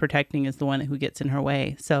that needs protecting is the one who gets in her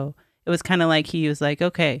way. So it was kind of like he was like,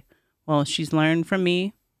 okay, well, she's learned from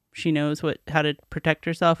me. She knows how to protect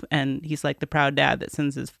herself. And he's like the proud dad that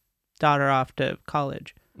sends his daughter off to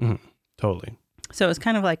college. Mm-hmm. Totally. So it's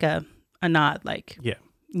kind of like a nod, like, yeah,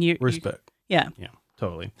 respect. Yeah. Yeah,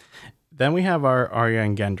 totally. Then we have our Arya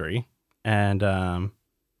and Gendry. And I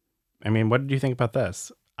mean, what did you think about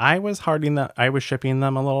this? I was shipping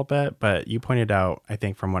them a little bit, but you pointed out, I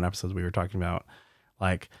think from one episode we were talking about,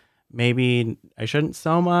 like, maybe I shouldn't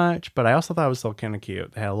so much, but I also thought it was still kind of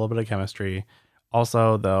cute. They had a little bit of chemistry.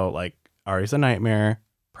 Also, though, like, Arya's a nightmare.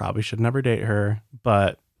 Probably should never date her,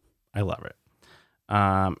 but I love it.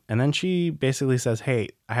 And then she basically says, hey,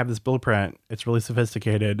 I have this blueprint. It's really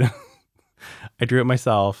sophisticated. I drew it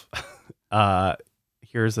myself.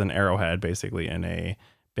 Here's an arrowhead, basically, in a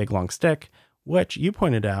big long stick, which you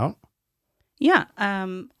pointed out. Yeah.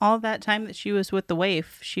 All that time that she was with the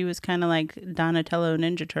waif, she was kind of like Donatello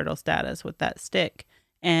Ninja Turtle status with that stick.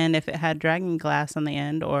 And if it had dragon glass on the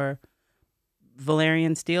end or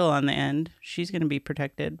Valerian steel on the end, she's going to be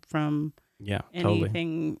protected from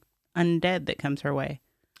anything undead that comes her way.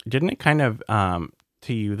 Didn't it kind of,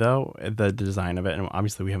 to you though, the design of it, and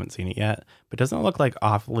obviously we haven't seen it yet, but doesn't it look like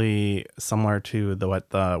awfully similar to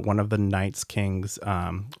one of the Night's King's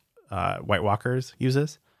White Walkers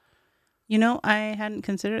uses? I hadn't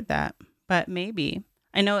considered that, but maybe.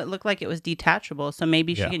 I know it looked like it was detachable, so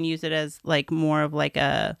maybe she can use it as like more of like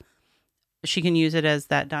she can use it as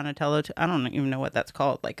that Donatello. I don't even know what that's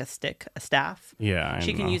called, like a stick, a staff. Yeah.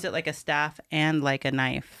 She can use it like a staff and like a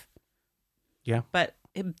knife. Yeah. But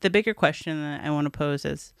the bigger question that I want to pose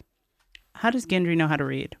is, how does Gendry know how to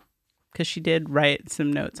read? Because she did write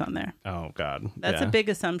some notes on there. Oh, God. That's a big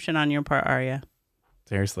assumption on your part, Arya.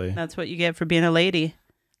 Seriously. That's what you get for being a lady.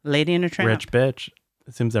 Lady in a tramp. Rich bitch.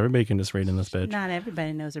 It seems everybody can just read in this bitch. Not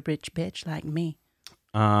everybody knows a rich bitch like me.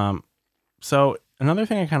 So another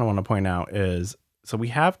thing I kind of want to point out is, so we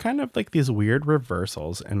have kind of like these weird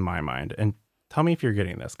reversals in my mind, and tell me if you're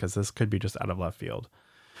getting this, because this could be just out of left field.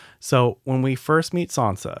 So when we first meet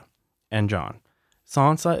Sansa and Jon,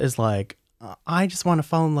 Sansa is like, I just want to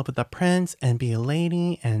fall in love with the prince and be a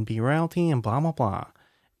lady and be royalty and blah, blah, blah.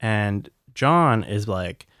 And Jon is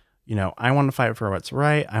like, you know, I want to fight for what's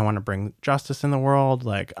right. I want to bring justice in the world.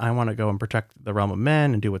 Like, I want to go and protect the realm of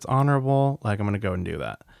men and do what's honorable. Like, I'm going to go and do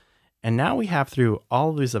that. And now we have, through all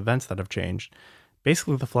of these events that have changed,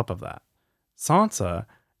 basically the flip of that. Sansa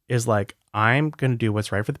is like, I'm going to do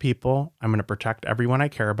what's right for the people. I'm going to protect everyone I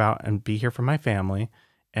care about and be here for my family.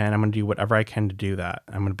 And I'm going to do whatever I can to do that.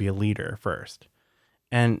 I'm going to be a leader first.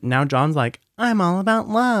 And now Jon's like, I'm all about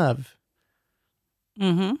love.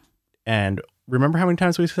 Mm-hmm. And remember how many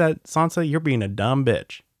times we said, Sansa, you're being a dumb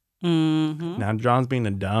bitch. Mm-hmm. Now Jon's being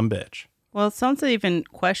a dumb bitch. Well, Sansa even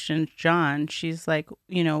questions Jon. She's like,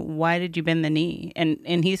 you know, why did you bend the knee?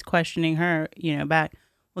 And he's questioning her, you know, back.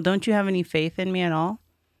 Well, don't you have any faith in me at all?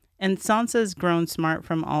 And Sansa's grown smart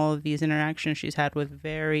from all of these interactions she's had with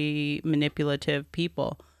very manipulative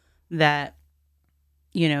people, that,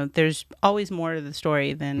 you know, there's always more to the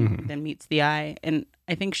story than meets the eye. And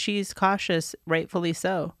I think she's cautious, rightfully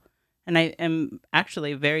so. And I am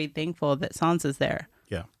actually very thankful that Sansa's there.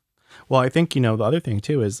 Yeah. Well, I think, you know, the other thing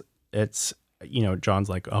too is, it's, you know, Jon's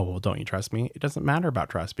like, oh, well, don't you trust me? It doesn't matter about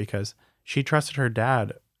trust, because she trusted her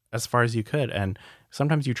dad as far as you could. And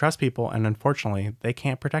sometimes you trust people, and unfortunately they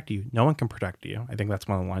can't protect you. No one can protect you. I think that's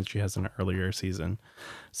one of the lines she has in an earlier season.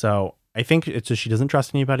 So I think it's just, she doesn't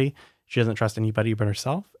trust anybody. She doesn't trust anybody but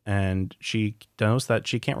herself. And she knows that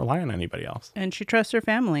she can't rely on anybody else. And she trusts her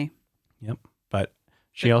family. Yep. But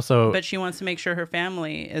she also... But she wants to make sure her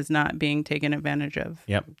family is not being taken advantage of.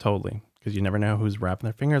 Yep, totally. Because you never know who's wrapping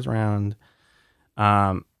their fingers around.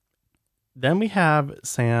 Then we have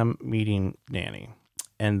Sam meeting Dany.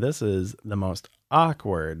 And this is the most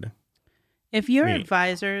awkward. If your meeting.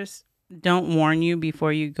 advisors don't warn you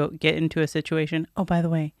before you get into a situation, oh, by the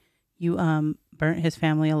way, you burnt his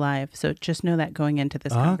family alive. So just know that going into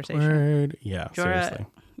this conversation. Awkward. Yeah, Jorah, seriously.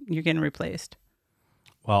 You're getting replaced.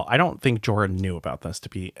 Well, I don't think Jorah knew about this, to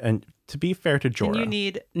be fair to Jorah. And you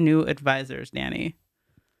need new advisors, Dany.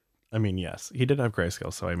 I mean, yes, he did have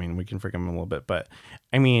grayscale, so I mean, we can forgive him a little bit. But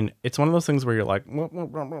I mean, it's one of those things where you're like,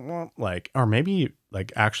 like, or maybe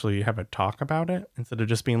like actually have a talk about it instead of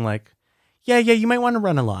just being like, yeah, you might want to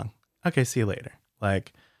run along. Okay, see you later.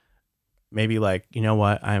 Like, maybe like, you know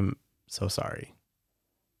what? I'm so sorry.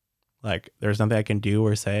 Like, there's nothing I can do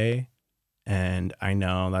or say, and I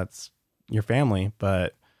know that's your family,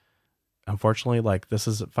 but unfortunately, like, this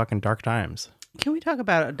is fucking dark times. Can we talk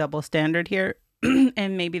about a double standard here?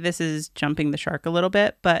 And maybe this is jumping the shark a little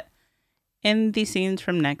bit, but in the scenes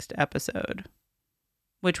from next episode,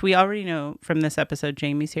 which we already know from this episode,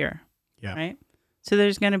 Jaime's here. Yeah. Right? So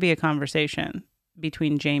there's going to be a conversation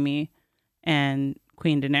between Jaime and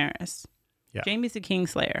Queen Daenerys. Yeah. Jaime's the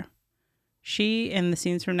Kingslayer. She, in the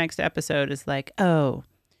scenes from next episode, is like, oh,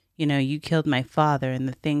 you know, you killed my father and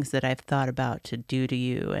the things that I've thought about to do to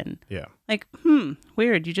you. And yeah, like,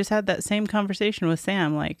 weird. You just had that same conversation with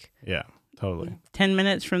Sam, like, yeah, totally. 10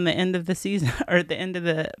 minutes from the end of the season, or the end of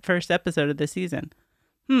the first episode of the season.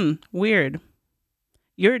 Weird.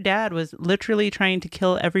 Your dad was literally trying to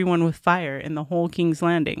kill everyone with fire in the whole King's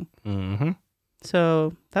Landing. Mm-hmm.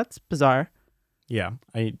 So that's bizarre. Yeah,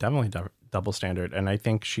 I definitely double standard, and I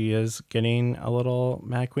think she is getting a little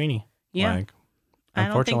Mad Queenie. Yeah. Like,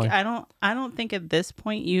 unfortunately, I don't think at this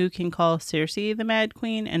point you can call Cersei the Mad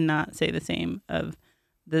Queen and not say the same of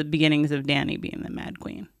the beginnings of Dany being the Mad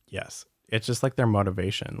Queen. Yes. It's just like their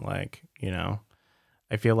motivation. Like, you know,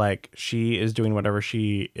 I feel like she is doing whatever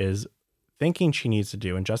she is thinking she needs to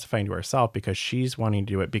do and justifying to herself because she's wanting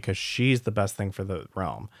to do it because she's the best thing for the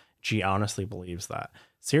realm. She honestly believes that.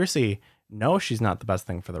 Cersei knows she's not the best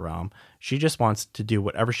thing for the realm. She just wants to do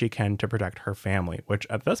whatever she can to protect her family, which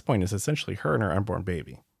at this point is essentially her and her unborn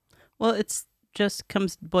baby. Well, it's just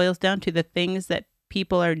boils down to the things that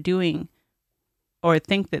people are doing or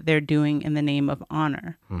think that they're doing in the name of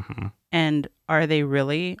honor. Mm-hmm. And are they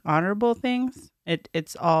really honorable things?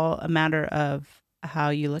 It's all a matter of how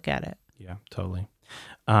you look at it. Yeah, totally.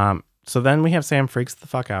 So then we have Sam freaks the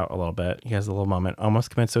fuck out a little bit. He has a little moment,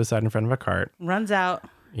 almost commits suicide in front of a cart. Runs out.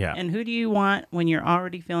 Yeah. And who do you want when you're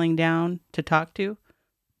already feeling down to talk to?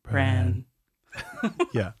 Bran.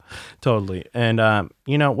 Yeah, totally. And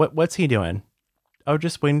you know, what's he doing? Oh,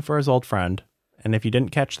 just waiting for his old friend. And if you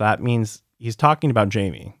didn't catch that, means he's talking about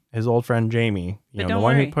Jaime, his old friend Jaime, you know, the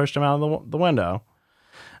one who pushed him out of the window.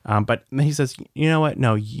 But then he says, you know what?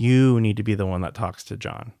 No, you need to be the one that talks to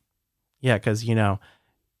John. Yeah, because,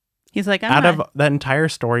 He's like, out of that entire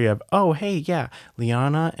story of, oh, hey, yeah,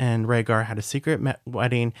 Lyanna and Rhaegar had a secret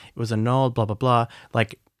wedding. It was annulled, blah, blah, blah.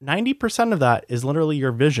 Like 90% of that is literally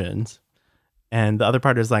your visions. And the other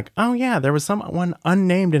part is like, oh, yeah, there was someone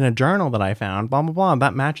unnamed in a journal that I found, blah, blah, blah.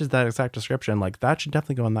 That matches that exact description. Like, that should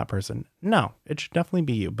definitely go on that person. No, it should definitely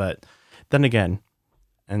be you. But then again,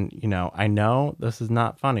 and, I know this is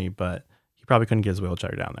not funny, but he probably couldn't get his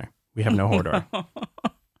wheelchair down there. We have no Hodor.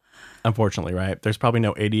 Unfortunately, right? There's probably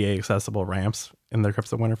no ADA accessible ramps in the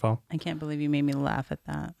Crypts of Winterfell. I can't believe you made me laugh at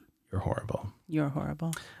that. You're horrible. You're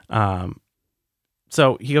horrible.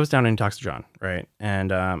 So he goes down and talks to Jon, right?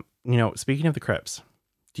 And, speaking of the crypts,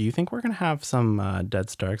 do you think we're going to have some dead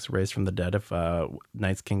Starks raised from the dead if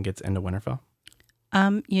Night's King gets into Winterfell?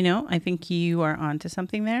 I think you are onto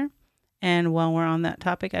something there. And while we're on that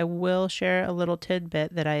topic, I will share a little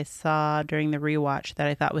tidbit that I saw during the rewatch that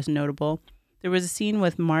I thought was notable. There was a scene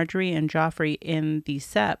with Marjorie and Joffrey in the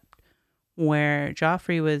Sept where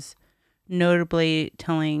Joffrey was notably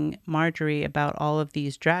telling Marjorie about all of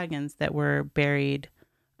these dragons that were buried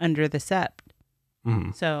under the Sept.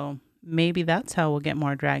 Mm-hmm. So maybe that's how we'll get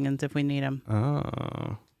more dragons if we need them.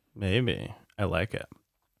 Oh, maybe. I like it.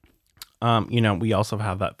 We also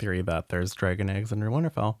have that theory that there's dragon eggs under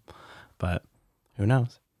Winterfell, but who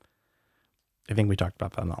knows? I think we talked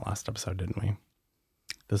about that in the last episode, didn't we?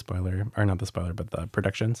 The spoiler, or not the spoiler, but the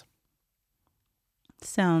predictions.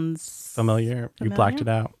 Sounds familiar. You blacked it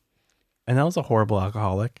out. And that was a horrible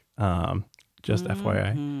alcoholic. Just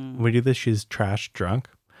FYI. When we do this, she's trash drunk.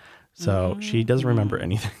 So she doesn't remember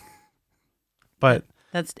anything. But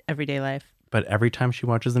that's everyday life. But every time she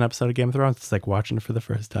watches an episode of Game of Thrones, it's like watching it for the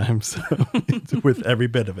first time. So it's with every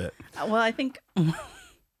bit of it. Well, I think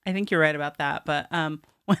you're right about that. But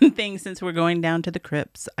one thing, since we're going down to the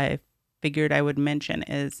crypts, I figured I would mention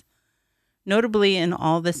is notably in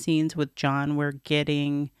all the scenes with Jon, we're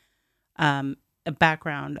getting a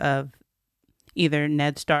background of either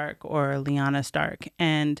Ned Stark or Lyanna Stark.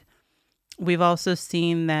 And we've also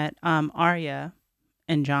seen that Arya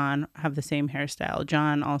and Jon have the same hairstyle.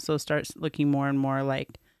 Jon also starts looking more and more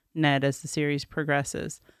like Ned as the series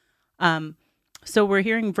progresses. So we're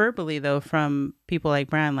hearing verbally, though, from people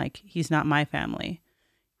like Bran, like, he's not my family.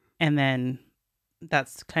 And then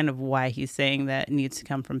that's kind of why he's saying that it needs to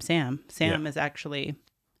come from Sam. Sam is actually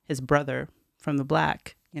his brother from the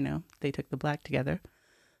Black. They took the Black together.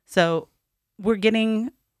 So we're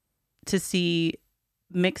getting to see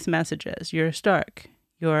mixed messages. You're a Stark.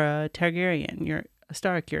 You're a Targaryen. You're a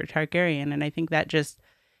Stark. You're a Targaryen. And I think that just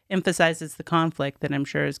emphasizes the conflict that I'm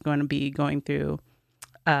sure is going to be going through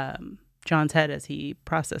Jon's head as he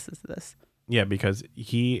processes this. Yeah, because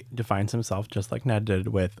he defines himself just like Ned did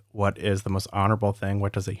with what is the most honorable thing,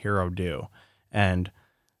 what does a hero do? And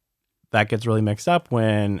that gets really mixed up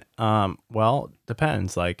when,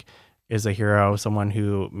 depends. Like, is a hero someone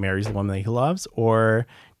who marries the woman that he loves, or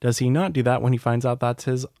does he not do that when he finds out that's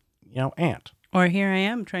his, aunt? Or here I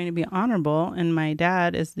am trying to be honorable, and my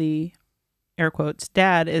dad is the, air quotes,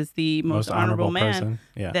 dad is the most honorable man person.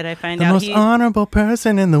 Yeah. that I find the out. The most honorable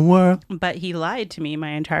person in the world. But he lied to me my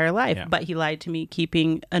entire life. Yeah. But he lied to me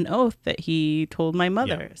keeping an oath that he told my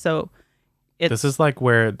mother. Yeah. So this is like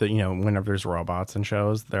where whenever there's robots in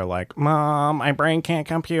shows, they're like, "Mom, my brain can't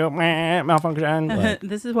compute, malfunction." Like,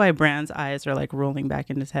 this is why Bran's eyes are like rolling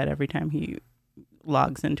back in his head every time he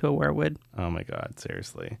logs into a werewood. Oh my God,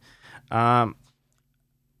 seriously.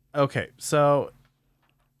 Okay, so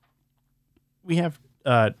we have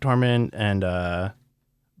Tormund and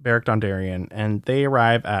Beric Dondarrion, and they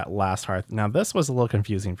arrive at Last Hearth. Now, this was a little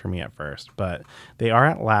confusing for me at first, but they are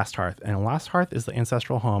at Last Hearth, and Last Hearth is the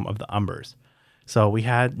ancestral home of the Umbers. So we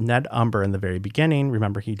had Ned Umber in the very beginning.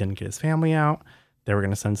 Remember, he didn't get his family out. They were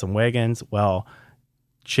going to send some wagons. Well,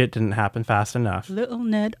 shit didn't happen fast enough. Little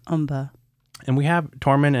Ned Umber. And we have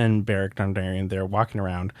Tormund and Beric Dondarrion. They're walking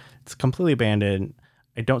around. It's completely abandoned.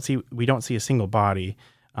 We don't see a single body.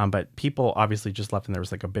 But people obviously just left, and there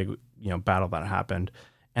was like a big, battle that happened.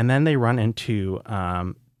 And then they run into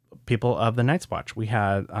people of the Night's Watch. We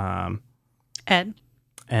had Ed.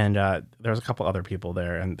 And there was a couple other people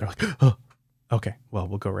there, and they're like, oh, okay, well,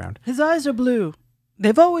 we'll go around. His eyes are blue.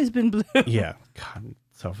 They've always been blue. Yeah. God,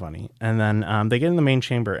 so funny. And then they get in the main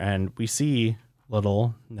chamber, and we see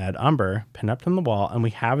little Ned Umber pinned up on the wall, and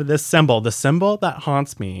we have this symbol, the symbol that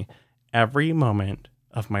haunts me every moment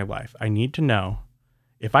of my life. I need to know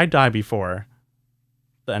if I die before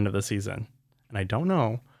the end of the season, and I don't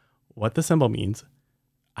know what the symbol means,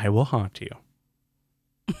 I will haunt you.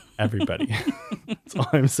 everybody. That's all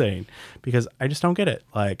I'm saying, because I just don't get it.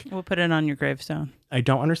 Like, We'll put it on your gravestone. I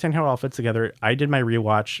don't understand how it all fits together. I did my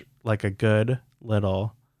rewatch like a good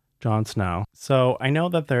little Jon Snow. So I know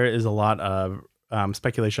that there is a lot of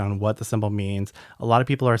speculation on what the symbol means. A lot of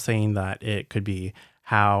people are saying that it could be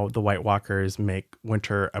how the White Walkers make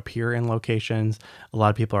winter appear in locations. A lot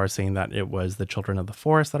of people are saying that it was the Children of the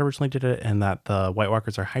Forest that originally did it, and that the White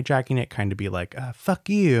Walkers are hijacking it, kind of be like, fuck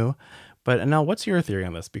you. But Anel, what's your theory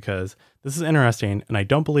on this? Because this is interesting, and I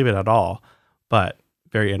don't believe it at all, but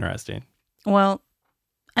very interesting. Well,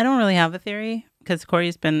 I don't really have a theory because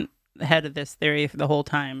Corey's been the head of this theory for the whole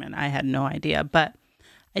time, and I had no idea. But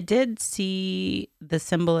I did see the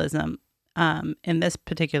symbolism in this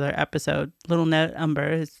particular episode. Little Ned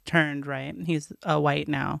Umber has turned, right? He's a white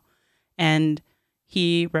now, and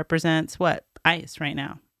he represents what? Ice right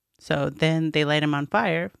now. So then they light him on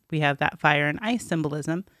fire. We have that fire and ice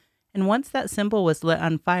symbolism. And once that symbol was lit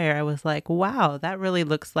on fire, I was like, wow, that really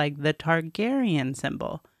looks like the Targaryen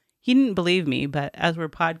symbol. He didn't believe me, but as we're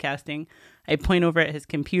podcasting, I point over at his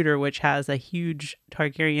computer, which has a huge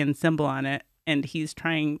Targaryen symbol on it, and he's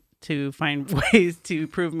trying to find ways to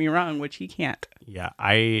prove me wrong, which he can't. Yeah,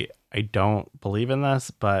 I don't believe in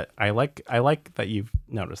this, but I like that you've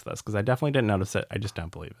noticed this, because I definitely didn't notice it. I just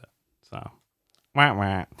don't believe it. So, wah,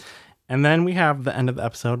 wah. And then we have the end of the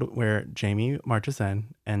episode where Jaime marches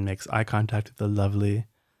in and makes eye contact with the lovely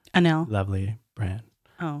Bran.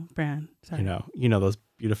 Oh, Bran. Sorry. You know those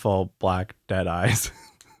beautiful black dead eyes,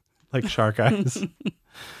 like shark eyes.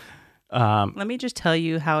 Let me just tell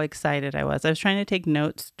you how excited I was. I was trying to take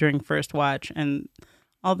notes during first watch, and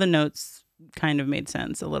all the notes kind of made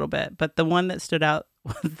sense a little bit. But the one that stood out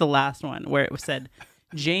was the last one, where it said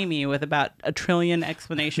Jaime with about 1 trillion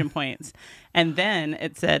exclamation points. And then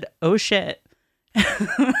it said, oh shit,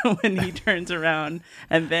 when he turns around.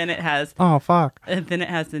 And then it has, oh, fuck. And then it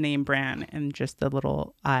has the name Bran and just the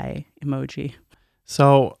little eye emoji.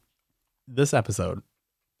 So this episode,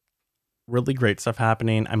 really great stuff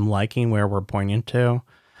happening. I'm liking where we're pointing to.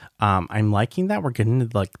 I'm liking that we're getting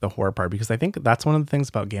to like the horror part, because I think that's one of the things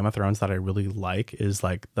about Game of Thrones that I really like is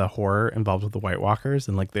like the horror involved with the White Walkers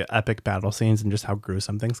and like the epic battle scenes and just how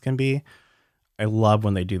gruesome things can be. I love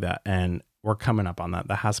when they do that, and we're coming up on that.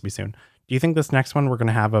 That has to be soon. Do you think this next one we're going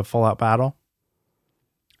to have a full out battle?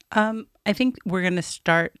 I think we're going to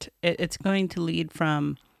start. It's going to lead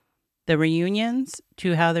from the reunions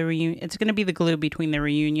to how the reunion. It's going to be the glue between the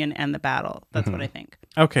reunion and the battle. That's what I think.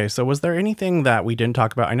 Okay, so was there anything that we didn't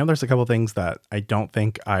talk about? I know there's a couple things that I don't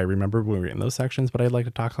think I remember when we were in those sections, but I'd like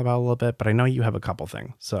to talk about a little bit. But I know you have a couple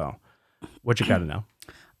things. So what you got to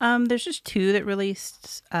know? There's just two that really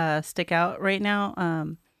stick out right now.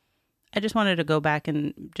 I just wanted to go back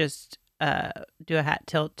and just do a hat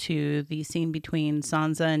tilt to the scene between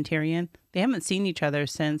Sansa and Tyrion. They haven't seen each other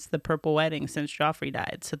since the Purple Wedding, since Joffrey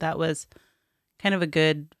died. So that was kind of a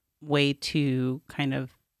good way to kind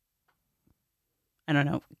of, I don't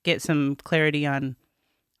know, get some clarity on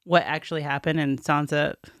what actually happened. And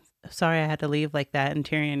Sansa, sorry I had to leave like that. And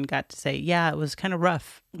Tyrion got to say, yeah, it was kind of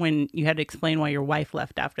rough when you had to explain why your wife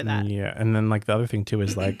left after that. Yeah. And then like the other thing too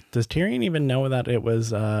is like, does Tyrion even know that it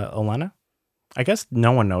was Olenna? I guess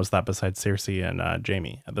no one knows that besides Cersei and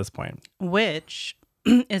Jaime at this point. Which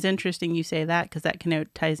is interesting you say that, because that kind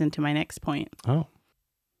of ties into my next point. Oh.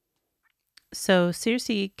 So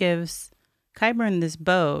Cersei gives Qyburn this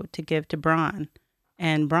bow to give to Bronn,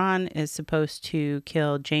 and Bronn is supposed to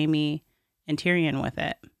kill Jaime and Tyrion with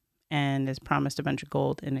it, and is promised a bunch of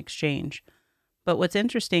gold in exchange. But what's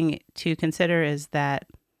interesting to consider is that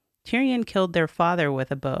Tyrion killed their father with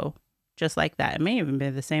a bow, just like that. It may even be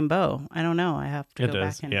the same bow. I don't know. I have to go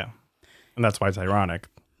back and... Yeah. And that's why it's ironic.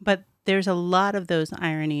 But there's a lot of those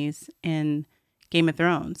ironies in Game of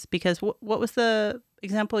Thrones, because what was the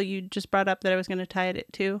example you just brought up that I was going to tie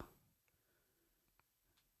it to?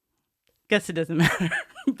 Guess it doesn't matter.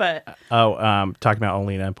 But talking about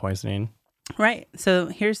Olenna poisoning. Right. So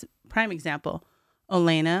here's prime example.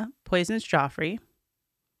 Olenna poisons Joffrey.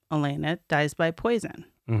 Olenna dies by poison.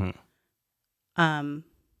 Mm-hmm.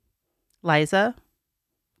 Lysa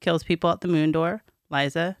kills people at the Moon Door.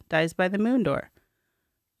 Lysa dies by the Moon Door.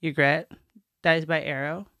 Ygritte dies by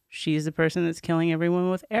arrow. She's the person that's killing everyone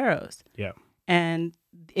with arrows. Yeah. And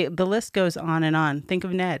the list goes on and on. Think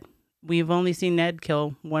of Ned. We've only seen Ned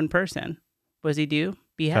kill one person. What does he do?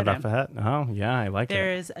 Behead him. Cut off a head. Oh, yeah, I like it.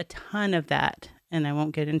 There is a ton of that, and I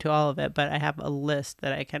won't get into all of it, but I have a list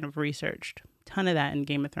that I kind of researched. Ton of that in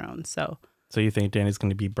Game of Thrones. So you think Dany's going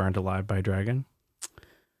to be burned alive by a dragon?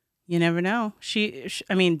 You never know.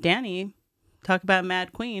 I mean, Dany, talk about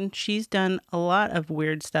Mad Queen. She's done a lot of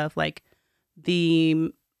weird stuff, like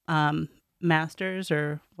the masters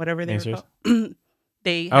or whatever they Masters? were called.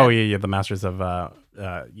 They Oh had, yeah, the Masters of they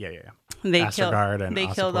Astergard and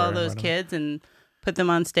killed all Ossipor those and whatever. kids and put them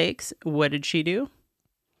on stakes. What did she do?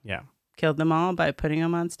 Yeah, Killed them all by putting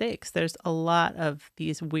them on stakes. There's a lot of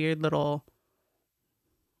these weird little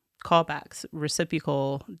callbacks,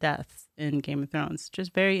 reciprocal deaths in Game of Thrones.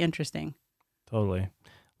 Just very interesting. totally. A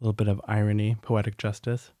little bit of irony, poetic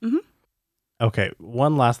justice. Mhm. Okay,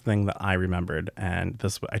 one last thing that I remembered, and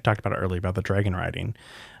this I talked about it earlier about the dragon riding.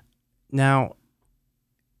 Now,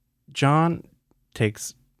 John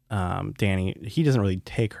takes Dany. He doesn't really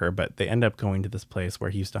take her, but they end up going to this place where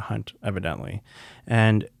he used to hunt, evidently.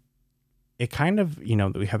 And it kind of,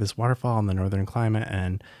 we have this waterfall in the northern climate,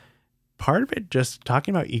 and part of it just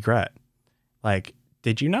talking about egret. Like,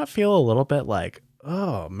 did you not feel a little bit like,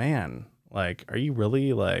 oh man, like, are you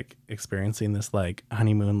really like experiencing this like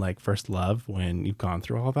honeymoon, like first love when you've gone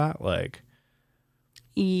through all that? Like,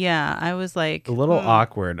 Yeah, I was like a little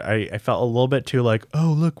awkward. I felt a little bit too like,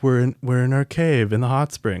 oh look, we're in our cave in the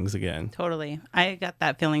hot springs again. Totally. I got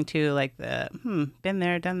that feeling too, like been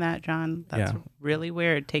there, done that, John. That's Yeah. really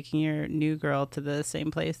weird, taking your new girl to the same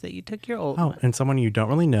place that you took your old Oh, one. and someone you don't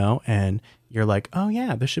really know, and you're like, oh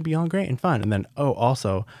yeah, this should be all great and fun. And then, oh,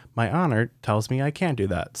 also, my honor tells me I can't do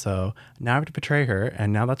that. So now I have to betray her,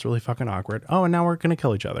 and now that's really fucking awkward. Oh, and now we're gonna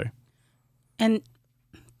kill each other. And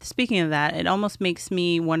speaking of that, it almost makes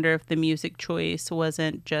me wonder if the music choice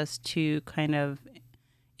wasn't just to kind of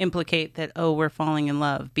implicate that, oh, we're falling in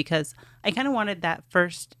love, because I kind of wanted that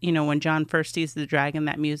first, when John first sees the dragon,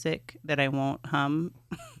 that music that I won't hum,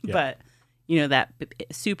 Yeah. but that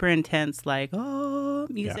super intense, like, oh,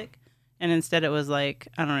 music. And instead it was like,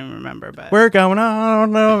 I don't even remember, but We're going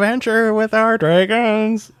on an adventure with our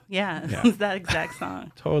dragons. yeah, Yeah. it's that exact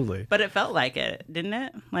song. Totally. But it felt like it, didn't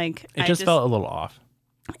it? Like, It just felt a little off.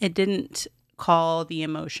 it didn't call the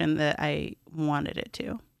emotion that I wanted it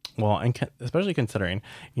to. Well, and especially considering,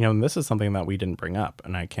 this is something that we didn't bring up,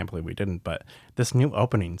 and I can't believe we didn't, but this new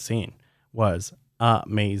opening scene was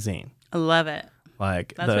amazing. I love it.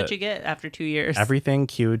 Like, That's what you get after 2 years. everything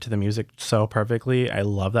cued to the music so perfectly. I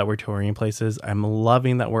love that we're touring places. I'm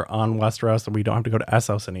loving that we're on Westeros and we don't have to go to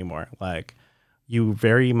Essos anymore. Like, you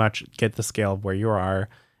very much get the scale of where you are.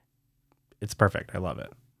 It's perfect. I love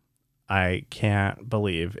it. I can't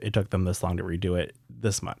believe it took them this long to redo it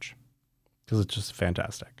this much, because it's just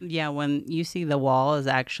fantastic. Yeah, when you see the wall is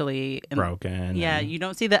actually Broken. Yeah, and you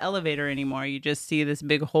don't see the elevator anymore. You just see this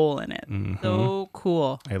big hole in it. So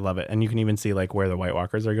cool. I love it. And you can even see like where the White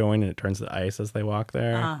Walkers are going, and it turns to ice as they walk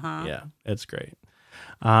there. Uh-huh. Yeah, it's great.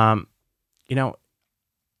 I'm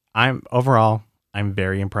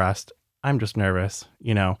very impressed. I'm just nervous.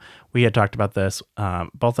 We had talked about this.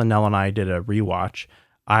 Both Anel and I did a rewatch.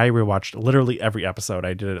 I rewatched literally every episode.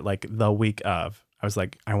 I did it like the week of. I was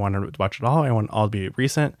like, I want to watch it all. I want it all to be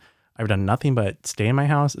recent. I've done nothing but stay in my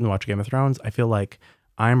house and watch Game of Thrones. I feel like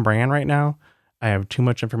I'm Bran right now. I have too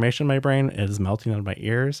much information in my brain. It is melting out of my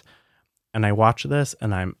ears. And I watch this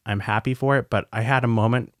and I'm happy for it. But I had a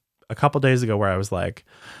moment a couple days ago where I was like,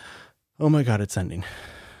 oh my God, it's ending.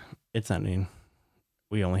 It's ending.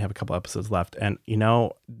 We only have a couple episodes left. And,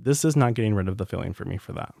 this is not getting rid of the feeling for me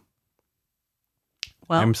for that.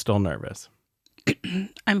 Well, I'm still nervous.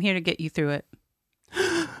 I'm here to get you through it.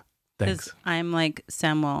 Thanks. Because I'm like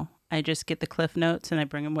Samuel. I just get the cliff notes and I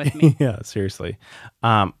bring them with me. Yeah, seriously.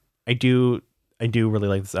 I do really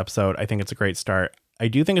like this episode. I think it's a great start. I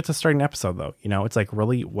do think it's a starting episode though. It's like,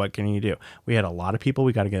 really, what can you do? We had a lot of people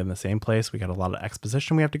we got to get in the same place. We got a lot of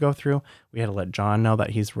exposition we have to go through. We had to let Jon know that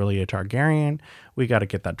he's really a Targaryen. We got to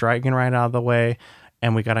get that dragon right out of the way.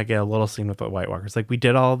 And we got to get a little scene with the White Walkers. Like, we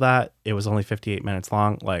did all of that. It was only 58 minutes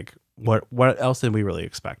long. Like, what else did we really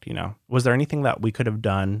expect? Was there anything that we could have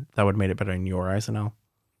done that would have made it better in your eyes, Anel?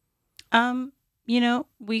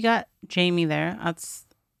 We got Jamie there. That's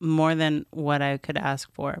more than what I could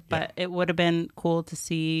ask for. But it would have been cool to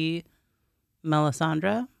see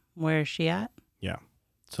Melisandre. Where is she at? Yeah.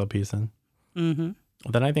 Still peacing. Mm-hmm.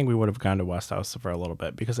 Then I think we would have gone to Westeros for a little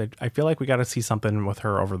bit, because I feel like we got to see something with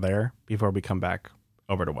her over there before we come back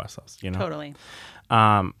over to Westeros, Totally.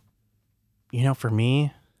 For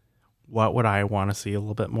me, what would I want to see a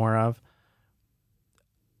little bit more of?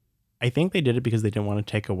 I think they did it because they didn't want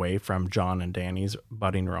to take away from Jon and Dany's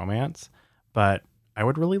budding romance, but I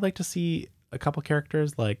would really like to see a couple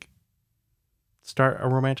characters like start a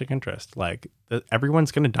romantic interest. Like,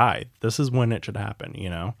 everyone's going to die. This is when it should happen,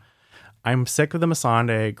 I'm sick of the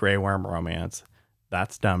Missandei Grey Worm romance.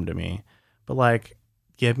 That's dumb to me. But like,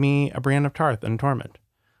 give me a Brienne of Tarth and Tormund.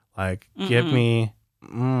 Like, give me,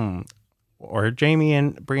 or Jamie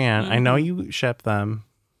and Brienne. I know you ship them.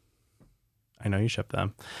 I know you ship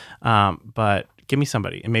them. But give me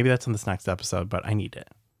somebody. And maybe that's in this next episode, but I need it.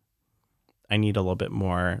 I need a little bit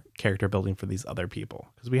more character building for these other people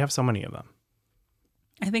because we have so many of them.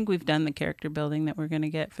 I think we've done the character building that we're going to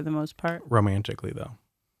get for the most part. Romantically, though.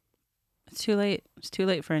 It's too late. It's too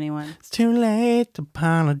late for anyone. It's too late to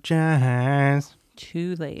apologize.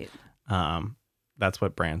 Too late. That's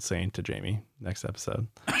what Bran's saying to Jamie next episode.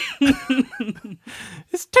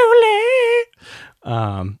 It's too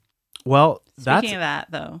late. Well, Speaking of that,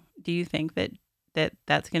 though, do you think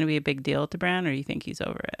that's going to be a big deal to Bran, or do you think he's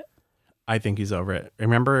over it? I think he's over it.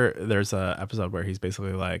 Remember, there's a episode where he's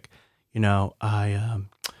basically like, I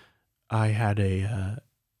had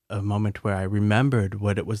a moment where I remembered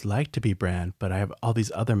what it was like to be Bran, but I have all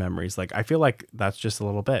these other memories. Like, I feel like that's just a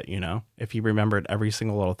little bit, if he remembered every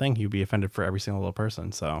single little thing, he'd be offended for every single little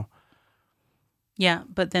person. So, yeah,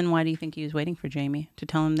 but then why do you think he was waiting for Jaime to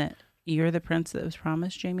tell him that you're the prince that was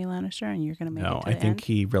promised, Jaime Lannister, and you're going to make it to the end? I think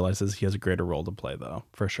he realizes he has a greater role to play, though,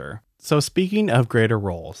 for sure. So speaking of greater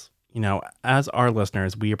roles, as our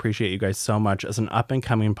listeners, we appreciate you guys so much. As an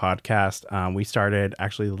up-and-coming podcast, we started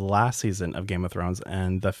actually the last season of Game of Thrones,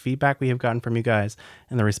 and the feedback we have gotten from you guys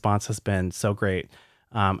and the response has been so great.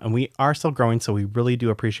 And we are still growing, so we really do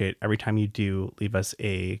appreciate every time you do leave us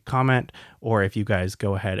a comment, or if you guys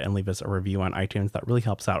go ahead and leave us a review on iTunes. That really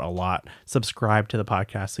helps out a lot. Subscribe to the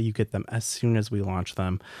podcast so you get them as soon as we launch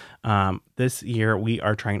them. This year, we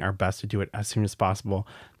are trying our best to do it as soon as possible.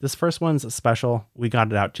 This first one's special. We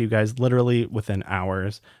got it out to you guys literally within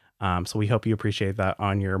hours. So we hope you appreciate that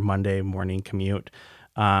on your Monday morning commute.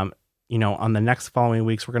 On the next following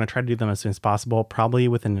weeks, we're going to try to do them as soon as possible, probably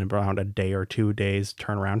within around a day or 2 days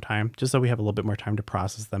turnaround time, just so we have a little bit more time to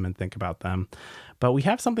process them and think about them. But we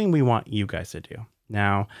have something we want you guys to do.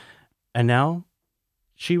 Now, Anel,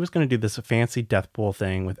 she was going to do this fancy death pool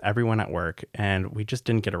thing with everyone at work, and we just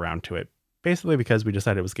didn't get around to it, basically because we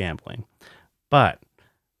decided it was gambling. But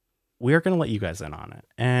we're going to let you guys in on it,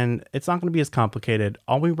 and it's not going to be as complicated.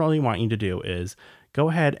 All we really want you to do is go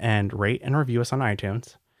ahead and rate and review us on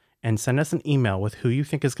iTunes, and send us an email with who you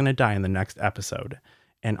think is going to die in the next episode.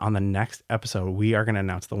 And on the next episode, we are going to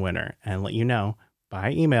announce the winner and let you know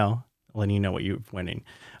by email, letting you know what you're winning.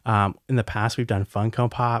 In the past, we've done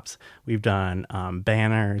Funko Pops, we've done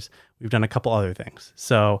banners, we've done a couple other things.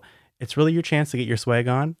 So it's really your chance to get your swag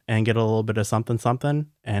on and get a little bit of something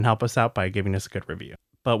and help us out by giving us a good review.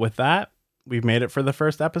 But with that, we've made it for the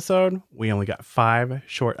first episode. We only got 5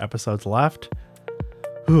 short episodes left.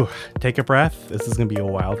 Whew, take a breath. This is going to be a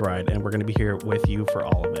wild ride, and we're going to be here with you for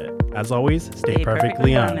all of it. As always, stay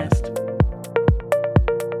perfectly honest.